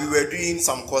 But we were doing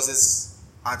some courses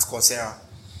at Coursera.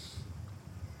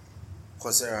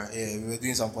 Yeah, we were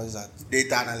doing some courses at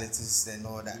data analytics and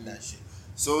all that shit.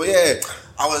 So yeah,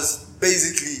 I was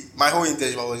basically, my whole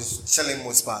intention was chilling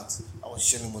most part.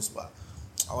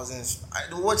 I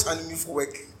don't watch anime for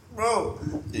work, bro.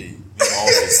 Hey, in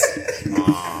office.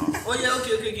 Oh yeah,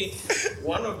 okay.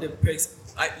 One of the perks,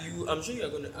 I'm sure you're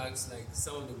going to ask like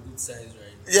some of the good sides, right?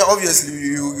 Yeah, obviously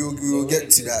we will get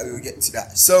to that. We will get to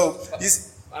that. So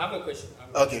this. I have a question.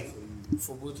 Okay.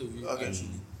 For both of you, Okay. actually.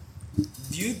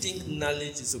 Do you think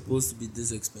knowledge is supposed to be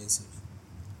this expensive?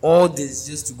 All this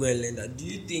just to go and learn that? Do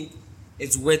you think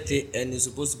it's worth it and it's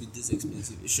supposed to be this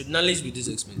expensive? Should knowledge be this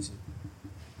expensive?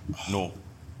 No,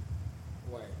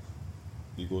 Why?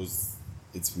 because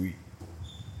it's free.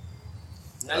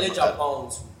 Knowledge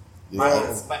abounds,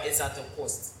 Yeah. but it's at a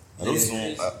cost. I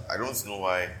don't know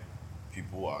why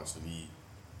people are actually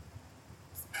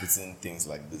putting things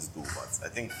like this though, but I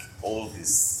think all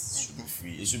this should be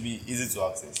free. It should be easy to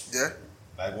access. Yeah.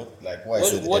 Like what I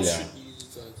said What earlier. should be easy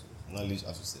to access? Knowledge,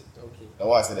 as you said. Okay. Like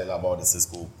what I said earlier about the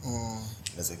Cisco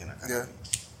networking academy. Yeah.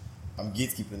 I'm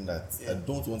gatekeeping that. I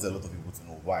don't want a lot of people to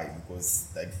know why, because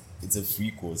like it's a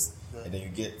free course, and then you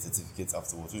get certificates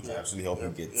afterwards, which can actually help you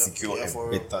get secure a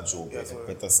better job, a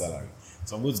better salary.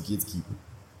 So I'm going to gatekeep.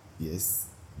 Yes,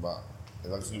 but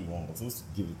it's actually wrong. I'm supposed to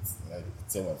give it, like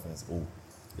tell my friends, oh,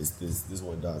 it's this is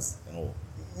what it does, and all.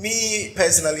 Me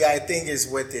personally, I think it's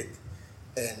worth it,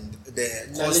 and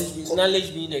the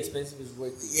Knowledge being expensive is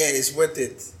worth it. yeah, it's worth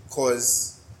it,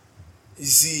 cause you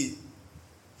see,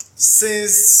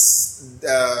 since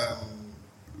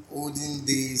olden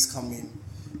days coming,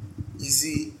 you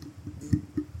see,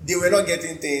 they were not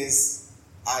getting things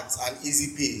at an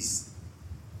easy pace.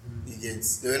 You get,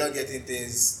 they were not getting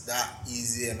things that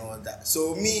easy and all that.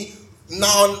 So me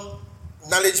now,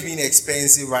 knowledge being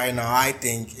expensive right now, I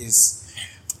think is,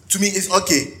 to me, it's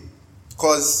okay.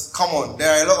 Because come on,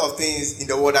 there are a lot of things in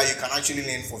the world that you can actually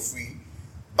learn for free,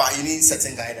 but you need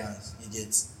certain guidance. You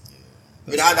get.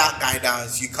 Without that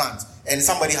guidance, you can't. And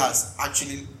somebody has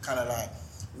actually kind of like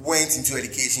went into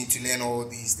education to learn all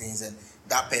these things, and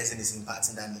that person is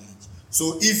imparting that knowledge.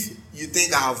 So if you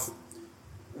think I've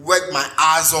worked my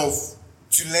ass off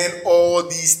to learn all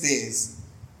these things,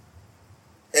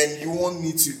 and you want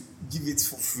me to give it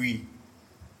for free,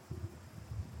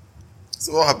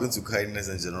 So what happened to kindness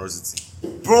and generosity?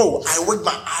 bro, I worked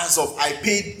my ass off. I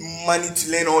paid money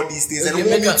to learn all these things, Okay, and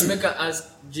want me to make her ask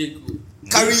Jacob.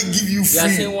 give you You are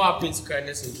saying free. what happened to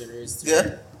kindness and generosity?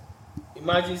 Yeah.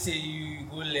 Imagine say you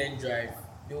go learn drive.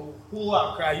 The whole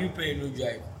Accra you pay no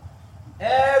drive.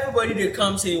 Everybody they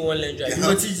come say you want learn drive. You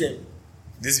go teach them.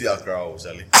 This be a crowd,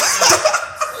 Charlie.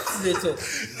 What is they talk?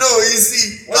 No, you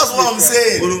see, that's what I'm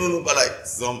saying. No, but like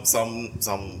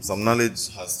some knowledge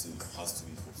has to be fulfilled.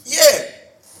 Yeah.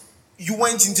 You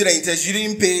went into the interest, you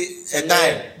didn't pay a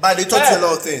dime, but they taught you a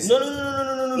lot of things. No.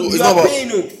 No, it's You not are about- paying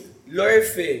no. Lorry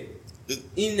fare,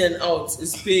 in and out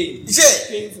is paying. Yeah.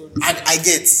 Paying for I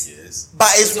get. Yes. But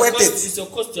it's a worth cost, it. It's a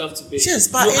cost you have to pay. Yes,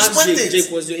 but You it's ask worth Jake, it.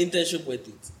 Jake, was your internship worth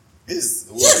it? Yes,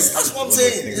 that's what I'm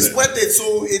saying. It's worth it.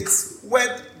 So it's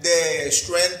worth the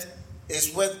strength,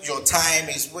 it's worth your time,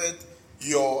 it's worth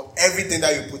your everything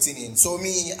that you're putting in. So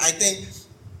me, I think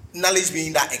knowledge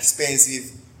being that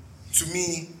expensive, to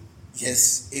me,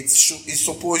 yes, it's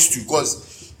supposed to.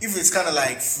 Because if it's kind of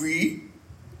like free,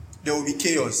 there will be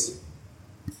chaos.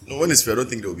 No, when it's free, I don't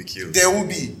think there will be chaos. There will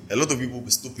be. A lot of people will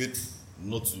be stupid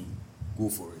not to go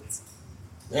for it.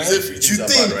 Yeah. You say free things You are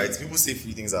think? bad, right? People say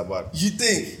free things are bad. You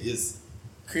think? Yes.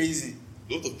 Crazy.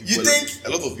 A lot of people. You think? A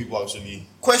lot of people actually.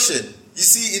 Question. You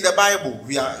see, in the Bible,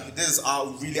 this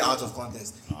is really out of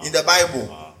context. In the Bible,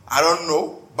 I don't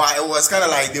know, but it was kind of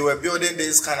like they were building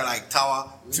this kind of like tower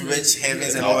to reach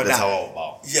heavens and all The that. Tower of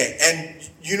Babel. Yeah, and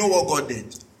you know what God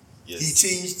did? Yes. He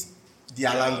changed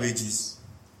their languages.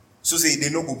 So say they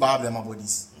no go bab them about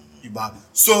this. You bab.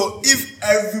 So if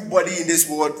everybody in this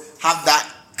world have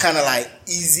that kind of like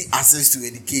easy access to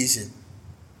education,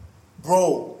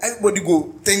 bro, everybody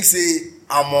go think say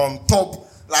I'm on top.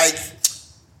 Like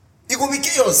it will be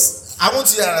chaos. I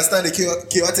want you to understand the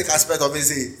chaotic aspect of it.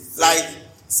 Say like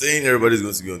Saying everybody's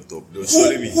going to be on top. There will who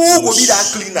surely be. will be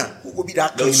that cleaner? Who will be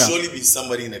that There will cleaner? surely be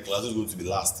somebody in the class who's going to be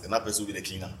last, and that person will be the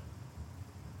cleaner.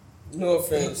 No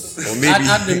offense. Or maybe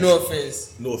Add the no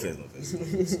offense. No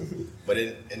offense. But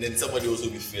then somebody also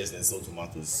be fierce and sell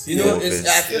tomatoes. You know, I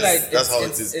feel like that's how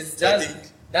it is. It's So I just think,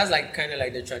 that's like kind of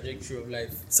like the trajectory of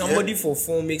life. Somebody for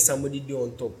fun makes somebody do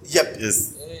on top. Yep.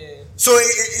 yes. Yeah. So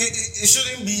it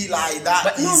shouldn't be like that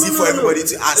But easy for everybody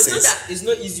to access. It's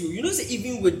not easy. You know, say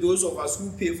even with those of us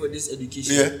who pay for this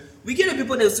education, Yeah. we get the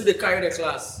people that still they carry the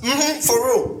class. For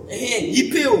real.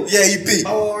 You pay. Oh. Yeah, you pay.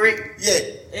 Oh, right. Yeah.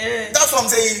 That's what I'm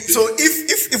saying. So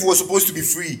if it was supposed to be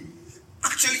free,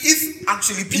 if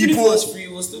Even if it people, was free,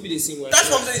 it will still be the same way. that's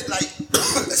what I'm saying. Like,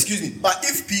 excuse me. But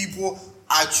if people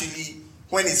actually,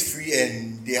 when it's free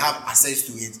and they have access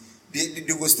to it,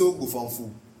 they will still go for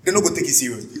full. They're not gonna take it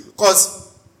serious. Because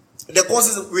the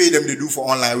courses way them they do for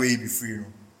online way it be free. You know?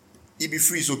 It be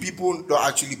free, so people don't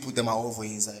actually put them out for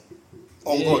inside.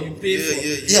 On God. You pay for.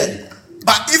 Yeah.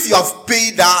 But if you have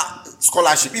paid that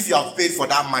scholarship, if you have paid for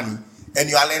that money and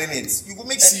you are learning it, you will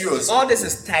make serious. All this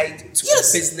is tied to Yes.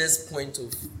 a business point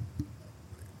of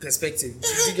perspective.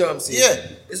 You get what I'm saying?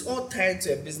 Yeah. It's all tied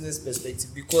to a business perspective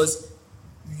because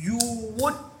you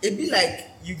would it be like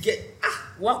you get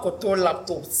work or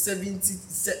laptop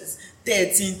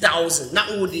 13,000. Not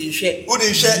all they share. Who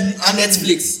they share and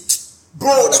Netflix.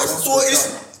 Bro, that's so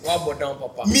it's What about down,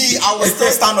 Papa? me, I will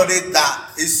still stand on it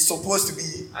that it's supposed to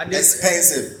be And this-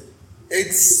 expensive.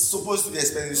 It's supposed to be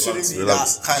expensive. It shouldn't be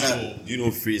Relax. that kind of. Do you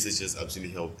know free SHS actually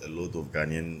helped a lot of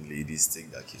Ghanaian ladies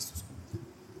take their kids to school?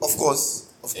 Of course.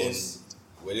 And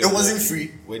when they It wasn't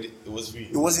free. It was free.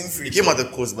 It wasn't free. It came at a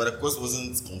cost, but the cost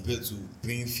wasn't compared to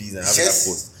paying fees and having that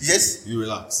cost. Yes. You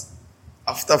relax.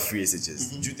 After free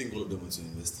SHS, do you think all of them went to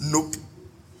university? Nope.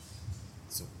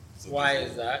 So Why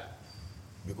is that?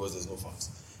 Because there's no funds.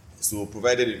 So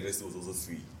provided the university was also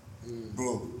free,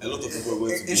 Bro. a lot of people are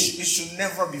going to go. It should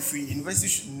never be free. University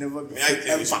should never be free.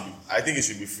 I think it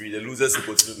should be free. The losers will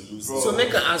continue to lose. So make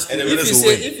an ask you, And the if winners you will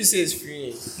say win. if you say it's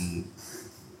free,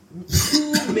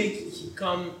 who make he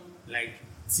come like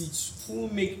teach? Who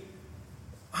make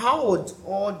how would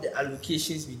all the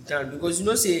allocations be done? Because you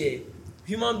know say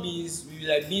human beings we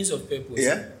like beings of purpose.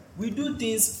 Yeah. We do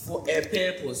things for a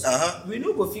purpose. We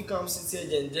no go fit come sit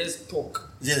here and just talk.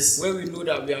 Yes. When we know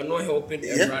that we are not helping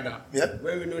a brother. Yeah.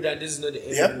 When we know that this is not the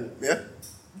end Yeah. goal. Yeah.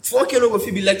 4K no go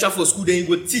fit be lecture for school, then he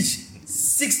go teach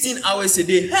 16 hours a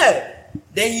day. Hey,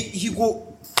 then he go.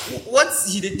 What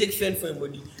he dey take fend for him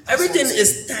body? Everything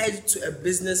is tied to a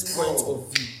business point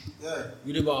of view. Yeah.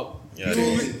 You know about? Yeah.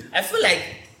 I feel like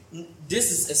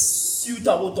this is a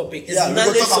suitable topic. It's Yeah, we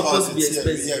knowledge go talk supposed about to be it.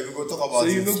 expensive. Yeah, we go talk about So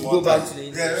it. you make small go back time. to the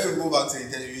Yeah, we go back to the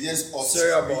interview. You just off.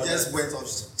 Sorry about we just that. went off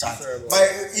chat. Sorry about But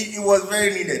it was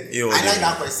very needed. Yeah, I like yeah.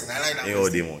 that question. I like that Yo,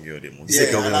 question. demo. You Yeah, say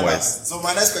I Kelvin like that. Wise. So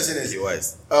my next question is, Okay,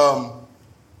 Wise.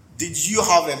 did you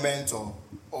have a mentor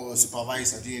or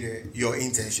supervisor during your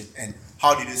internship, and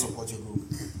how did they support your growth?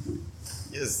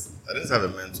 Yes, I didn't have a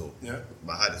mentor. Yeah.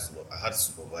 But I had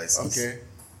supervisors. Okay.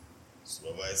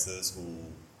 Supervisors who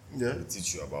Yeah. will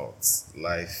teach you about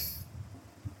life,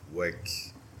 work,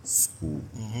 school,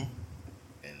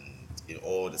 and in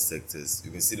all the sectors.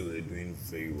 You can see they were doing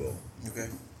very well. Okay.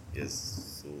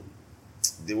 Yes, so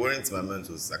they weren't my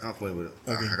mentors. I can't call anybody.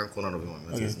 Okay. I can't call none of them my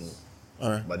mentors. Okay. No,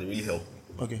 All right. but they really helped me.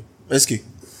 Okay. SK.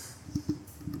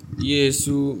 Yeah,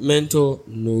 so mentor,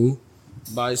 no.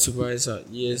 By supervisor,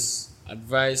 yes.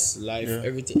 Advice, life, Yeah.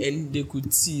 everything. And they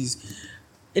could tease.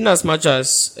 In as much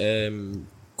as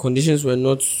conditions were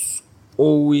not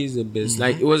always the best.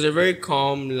 Like it was a very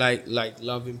calm, like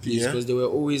loving place Yeah. because they were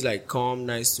always like calm,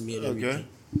 nice to me and Okay. everything.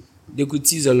 They could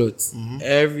tease a lot.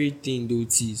 Everything they would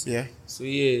tease. Yeah. So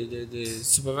yeah, the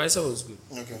supervisor was good.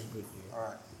 Okay. All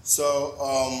right.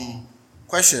 So,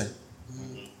 question: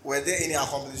 were there any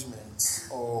accomplishments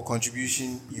or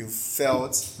contribution you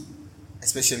felt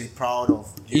especially proud of?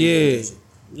 during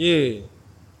your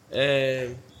Yeah.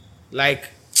 Like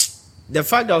the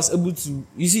fact that I was able to,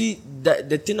 you see,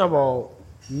 the thing about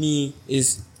me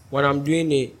is when I'm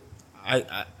doing it,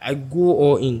 I go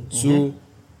all in. So,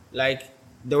 like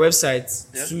the website,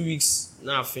 2 weeks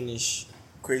now I finish,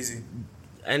 Crazy.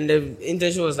 and the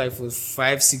internship was like for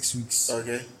 5-6 weeks.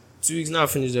 Okay. 2 weeks now I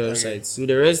finished the website. So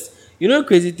the rest, you know,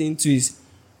 crazy thing too is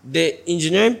the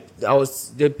engineering.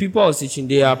 The people I was teaching,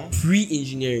 they are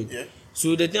pre-engineering. Yeah.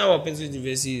 So the thing about Penn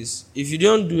University is, if you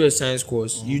don't do a science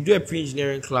course, you do a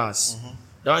pre-engineering class.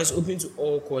 That one is open to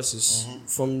all courses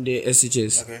from the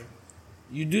SHS. Okay.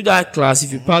 You do that class.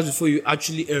 If you pass before you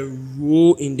actually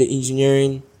enroll in the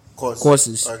engineering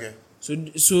courses. Okay.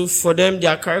 So for them,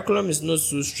 their curriculum is not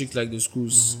so strict like the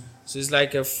schools. So it's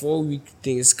like a 4-week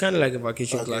thing. It's kind of like a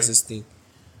vacation classes thing.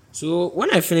 So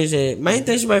when I finished my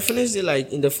internship, I finished it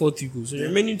like in the 4th week. So the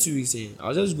remaining 2 weeks, I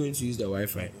was just going to use the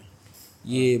Wi-Fi.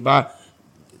 Yeah, but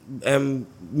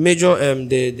major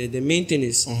the main thing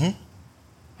is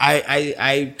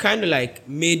I kind of like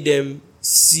made them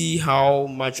see how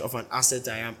much of an asset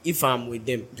I am if I'm with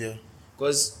them. Yeah.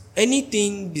 Because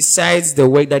anything besides the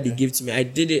work that they give to me, I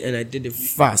did it and I did it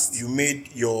fast. You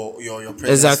made your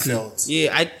presence felt.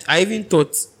 Yeah, I even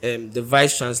taught the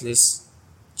vice chancellor's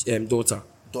daughter.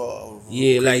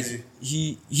 Yeah, Crazy. like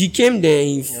he came there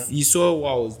and he saw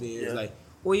what I was doing. He was like,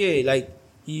 oh yeah, like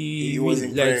He was like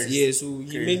impressed. yeah, so he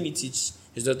Crazy. made me teach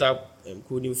his daughter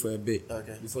coding for a bit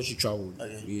before she traveled.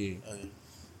 Okay. Yeah. Okay.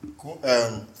 Cool.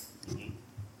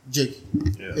 Jake,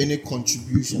 Yeah. any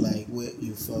contribution like where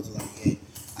you felt like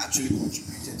actually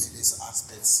contributed to these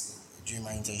aspects during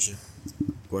my internship?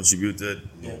 Contributed,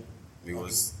 no, Yeah.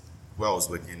 because where I was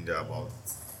working there,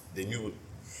 they knew,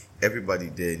 everybody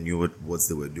there knew what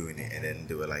they were doing, and then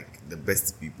they were like the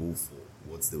best people for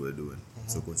what they were doing.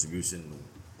 So contribution, no.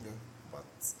 Yeah. But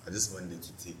I just wanted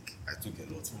I took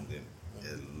a lot from them,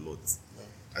 a lot.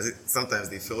 Sometimes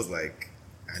they felt like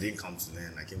I didn't come to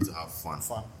learn, I came to have fun.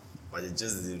 But they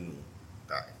just didn't know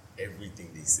that everything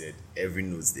they said, every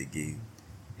notes they gave,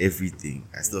 everything,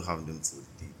 I still have them till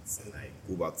dates, and I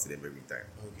go back to them every time.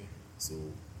 Okay. So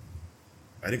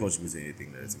I didn't contribute to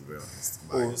anything, to be very honest.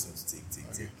 But I just want to take.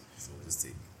 So just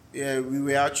take. Yeah, we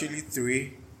were actually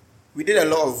 3. We did a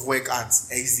lot of work at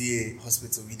XDA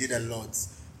hospital. We did a lot.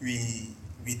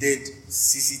 We did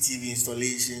CCTV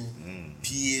installation,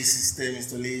 PA system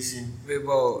installation.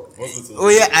 Oh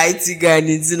yeah, IT guy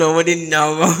needs to know what they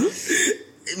know.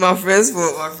 My friends,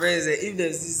 if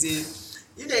they say,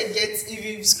 if they get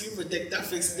even screen protector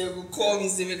fix, they will call me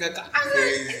say make a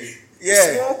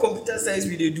Yeah. small computer science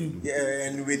we they do. Yeah,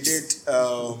 and we did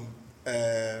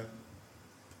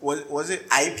was it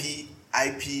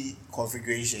IP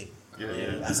configuration?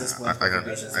 Yeah. Access point I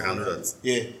configuration. can do that.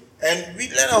 Yeah, and we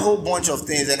learned a whole bunch of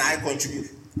things, and I contribute.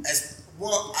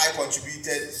 What I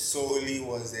contributed solely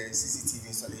was the CCTV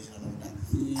installation and all that.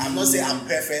 I'm not saying I'm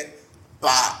perfect,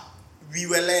 but we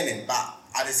were learning. But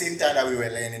at the same time that we were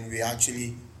learning, we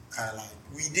actually kind of like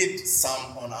we did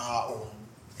some on our own,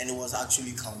 and it was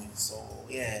actually coming. So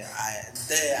yeah, I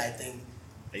think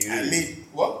And you I did it. made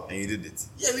what? And you did it.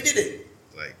 Yeah, we did it.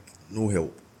 Like no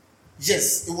help.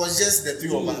 Yes, it was just the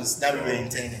 3 of us that we were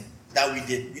intending. That we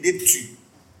did. We did 2.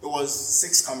 It was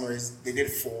 6 cameras. They did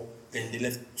 4. Then they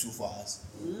left 2 for us.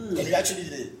 And we actually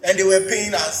did it. And they were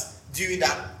paying us during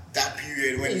that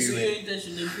period when we were.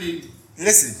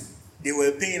 Listen, they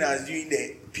were paying us during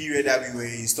the period that we were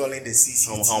installing the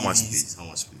CCTV. How much, please?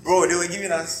 Bro, they were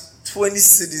giving us 20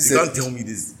 cities. You can't tell me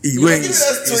this. They were giving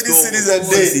us 20 cities a day.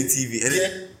 CCTV. And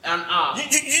Yeah. An hour.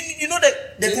 You know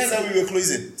that the time that we were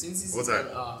closing? What time?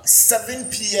 7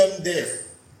 p.m. there.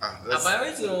 That's I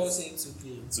went to saying 2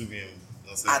 p.m. 2 p.m.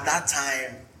 At that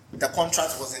time, the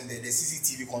contract wasn't there. The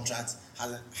CCTV contract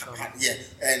had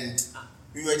and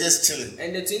we were just chilling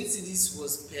And the 20 cities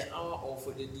was per hour or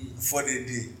for the day? for the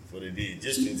day. For the day,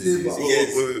 just Cheap 20 cities. labor.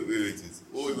 Yes. Wait.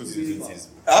 Oh, we go to the 20 cities.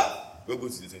 Huh? We'll go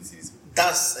to the 20 cities.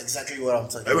 That's exactly what I'm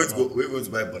talking We're about. going to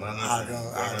buy bananas. I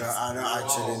don't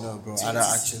actually know, bro. I don't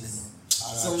actually know.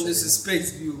 Some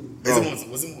disrespect you.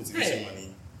 Was it motivation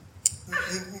money?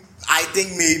 I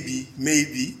think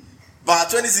maybe, but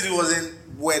 20 cities wasn't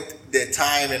worth the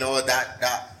time and all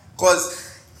that.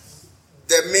 Because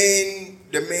the main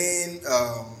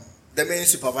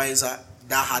supervisor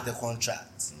that had the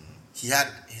contract, he had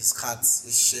his cuts,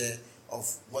 his share of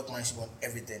workmanship on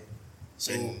everything.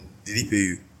 So And did he pay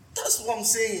you? that's what I'm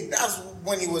saying. That's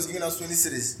when he was giving us 20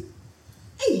 cities.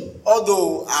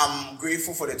 Although I'm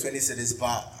grateful for the 20 cities,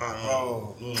 but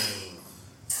bro, No.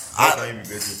 How can you be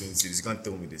grateful to 20 cities? You can't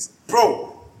tell me this.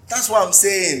 bro, that's what I'm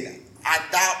saying.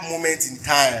 At that moment in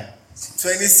time,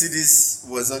 20 cities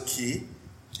was okay,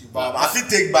 but I feel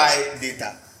take by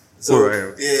data. So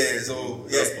Alright. yeah, so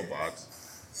That's yeah. not bad.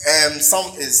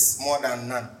 Some is more than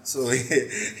none. So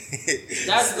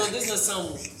That's not, this is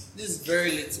some, this is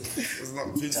very little. It's not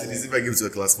 20 cities. If I give it to a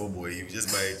class 4 boy, he will just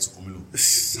buy chocolate.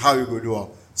 how you go do it.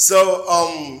 So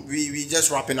we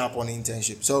just wrapping up on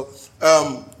internship. So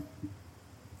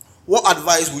what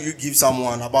advice would you give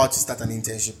someone about to start an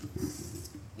internship?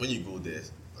 When you go there,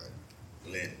 like,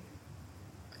 learn.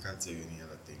 I can't tell you any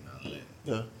other thing than learn.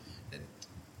 Yeah. And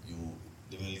you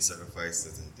definitely sacrifice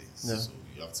certain things. Yeah.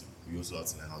 So you also have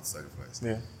to learn how to sacrifice.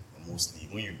 Yeah. But mostly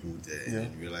when you go there Yeah.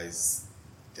 and you realize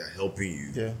they're helping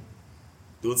you, Yeah.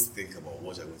 don't think about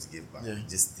what you're going to give back. Yeah.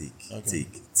 Just take, Okay.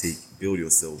 build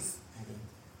yourself. Okay.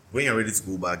 When you're ready to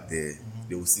go back there,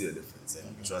 they will see the difference,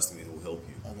 and trust me, it will help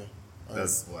you. Okay.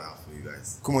 That's what I have for you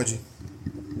guys. Kumoji.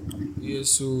 Yeah,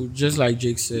 so just like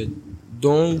Jake said,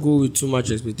 don't go with too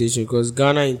much expectation because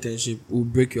Ghana internship will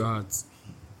break your heart.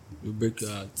 will break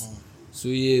your heart. So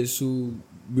yeah, so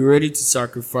be ready to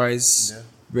sacrifice,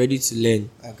 ready to learn,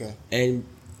 and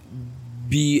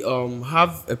be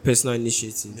have a personal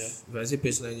initiative. If I say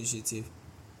personal initiative,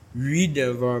 read the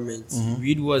environment,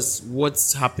 read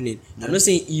what's happening. I'm not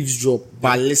saying eavesdrop,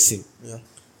 but listen.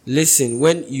 Listen,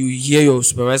 when you hear your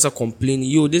supervisor complaining,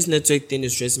 yo, this network thing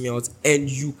is stressing me out, and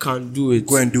you can do it.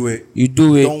 Go and do it. You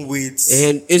do it. Don't wait.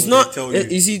 And it's not.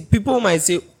 You see, people might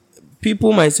say,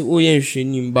 oh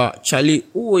yeah, but Charlie,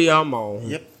 oh yeah, man.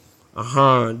 Yep.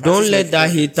 Don't let that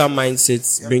hater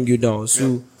mindset bring you down.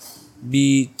 So,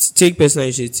 take personal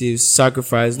initiatives,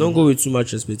 sacrifice. Don't go with too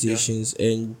much expectations,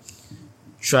 and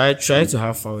try to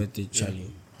have fun with it,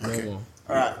 Charlie. Okay. No more.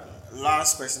 All right.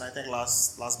 Last question. I think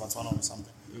last but one or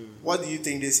something. What do you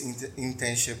think this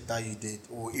internship that you did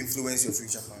will influence your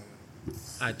future career?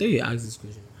 I thought you asked this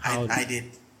question. I did.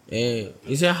 Yeah.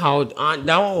 You said how.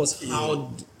 That one was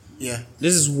how. Yeah.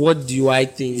 This is what do I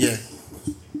think. Yeah.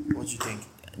 What do you think?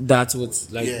 That's what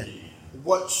like. Yeah.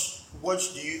 What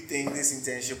do you think this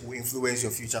internship will influence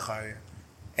your future career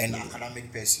and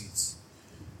academic pursuits?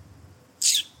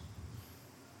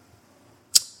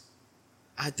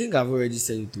 I think I've already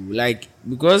said it too. Like,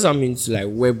 because I'm into like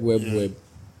web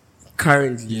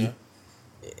currently,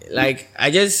 like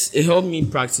it helped me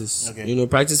practice.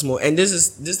 Practice more. And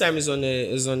this time is on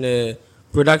a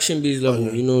production based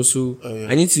level, so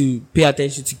I need to pay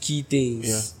attention to key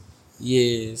things.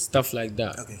 Yeah, stuff like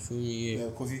that. Okay. For me, yeah.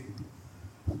 Kofi?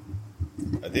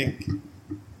 I think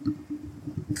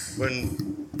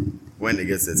when it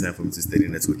gets the time for me to study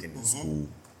networking in school,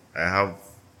 I have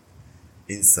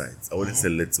insights. I wouldn't say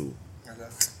little.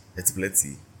 It's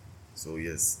plenty. So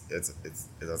yes, it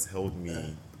has helped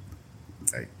me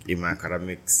like in my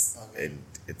academics, and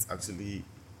it's actually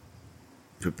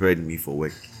prepared me for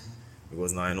work.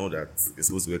 Because now I know that you're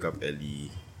supposed to wake up early,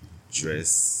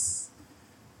 dress,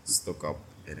 stock up,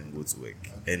 and then go to work.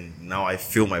 And now I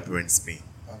feel my parents' pain.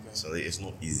 So it's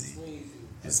not easy.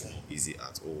 It's not easy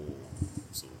at all.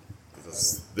 So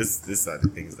because these are the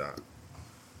things that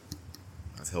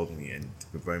has helped me and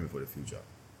preparing me for the future.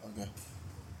 Okay.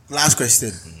 Last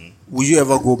question. Would you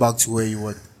ever go back to where you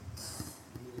were?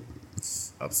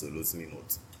 Absolutely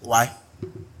not. Why?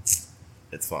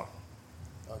 It's far.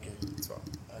 Okay. It's far.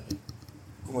 Okay.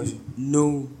 Come on.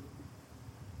 No.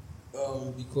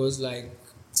 Because like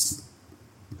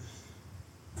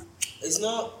it's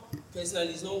not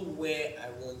where I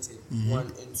wanted. One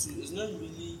and two. It's not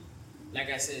really, like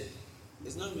I said,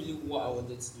 it's not really what I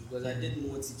wanted to do because I did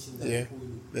more teaching than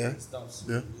coding and stuff.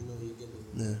 So you get me.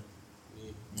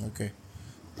 Yeah. Okay.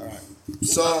 All right.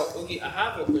 So okay, I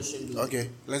have a question though. Okay,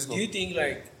 let's go. Do you think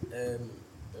like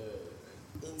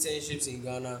internships in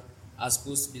Ghana are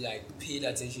supposed to be like paid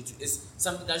attention to? It's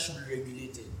something that should be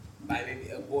regulated by maybe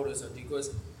a board or something,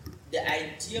 because the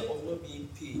idea of not being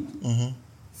paid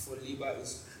for labor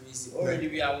is crazy. Already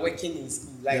we are working in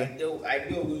school. Like the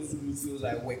idea of going to school feels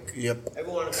like work.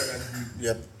 Everyone can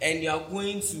agree. And you are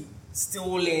going to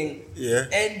still learn.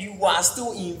 And you are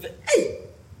still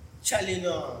Charlie,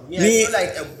 no. I feel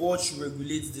like a board should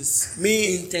regulate this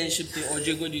internship thing. Or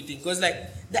Jago, do you think? Because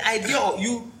like the idea of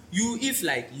you if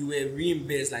like you were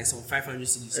reimbursed like some 500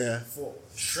 cedis for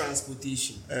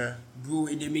transportation, bro,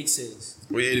 it makes sense.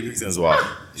 Oh yeah, it makes sense. Wow,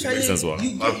 it makes sense. Wow.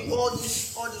 You get all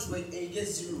this work and you get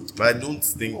zero. But I don't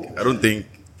think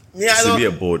it should be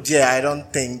a board. Yeah, I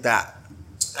don't think that.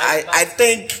 I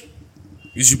think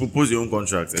you should propose your own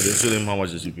contract and then show them how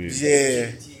much they should pay.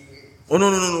 Yeah. Oh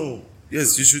no.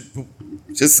 Yes, you should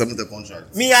just submit the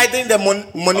contract. I think the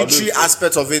monetary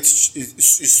aspect of it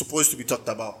is supposed to be talked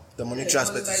about. The monetary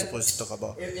aspect is supposed to talk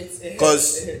about.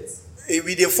 Because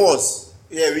we the force.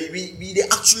 Yeah, we they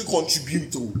actually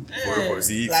contribute to.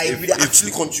 See, we they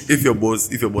actually contribute. If your boss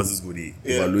is good, they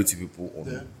evaluate people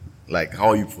on like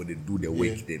how you for they do their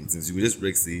work. Then since you just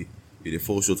break say they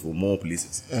fall short for more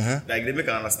places. Like they make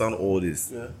us understand all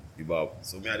this.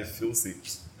 So me I feel say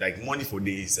like money for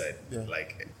the inside.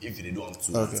 Like if they do on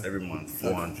 2 months every month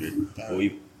 400 or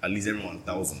if, at least every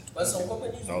 1,000. But some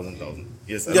companies 1,000.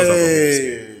 Yes,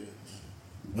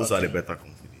 those are the better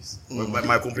companies.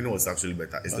 My company was actually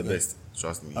better. It's the best.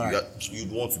 Trust me.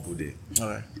 You'd want to go there.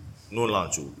 Alright. No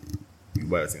lunch, you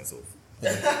buy it yourself.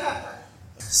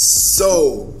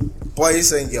 So,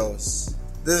 boys and girls,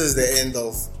 this is the end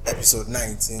of episode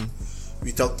 19.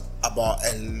 We talked about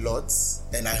a lot,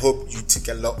 and I hope you took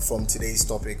a lot from today's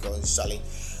topic, because Charlie,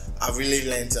 I've really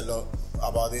learned a lot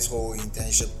about this whole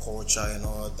internship culture and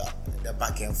all that, the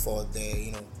back and forth,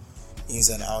 the ins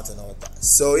and outs and all that.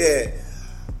 So yeah,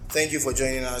 thank you for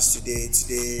joining us today.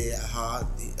 Today I had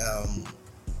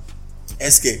the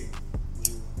SK,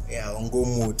 Ongo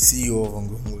Mode, CEO of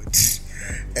Ongo Mode.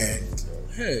 and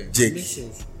Hey, Jake.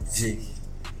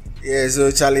 Yeah, so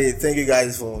Charlie, thank you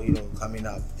guys for coming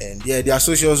up, and yeah, their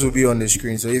socials will be on the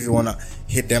screen. So if you wanna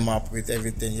hit them up with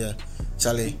everything, yeah,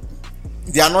 Charlie,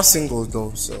 they are not single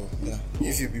though, so yeah.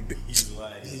 If you be he's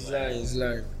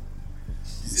lying.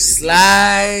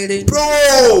 Sliding,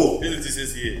 bro.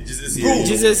 Jesus here.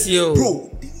 Jesus here, bro.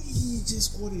 He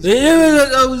just called his.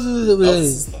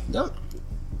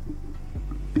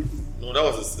 No, that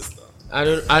was his sister. I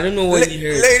don't know what you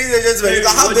heard. Ladies and gentlemen, you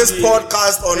can have this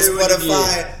podcast on Hey,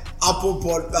 Spotify, Apple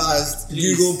Podcast,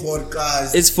 Google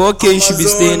Podcast. It's 4K. You should be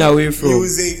staying away from.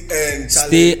 Music and Charlie,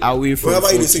 Stay away from. wherever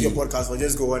 4K. you listen to your podcast, or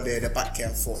just go on there,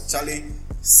 TheBackNForth. Charlie,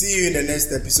 see you in the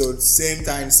next episode, same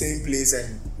time, same place,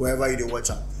 and wherever you do watch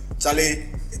out. Charlie,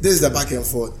 this is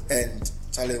TheBackNForth, and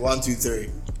Charlie, 1, 2, 3.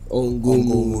 On go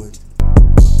mode.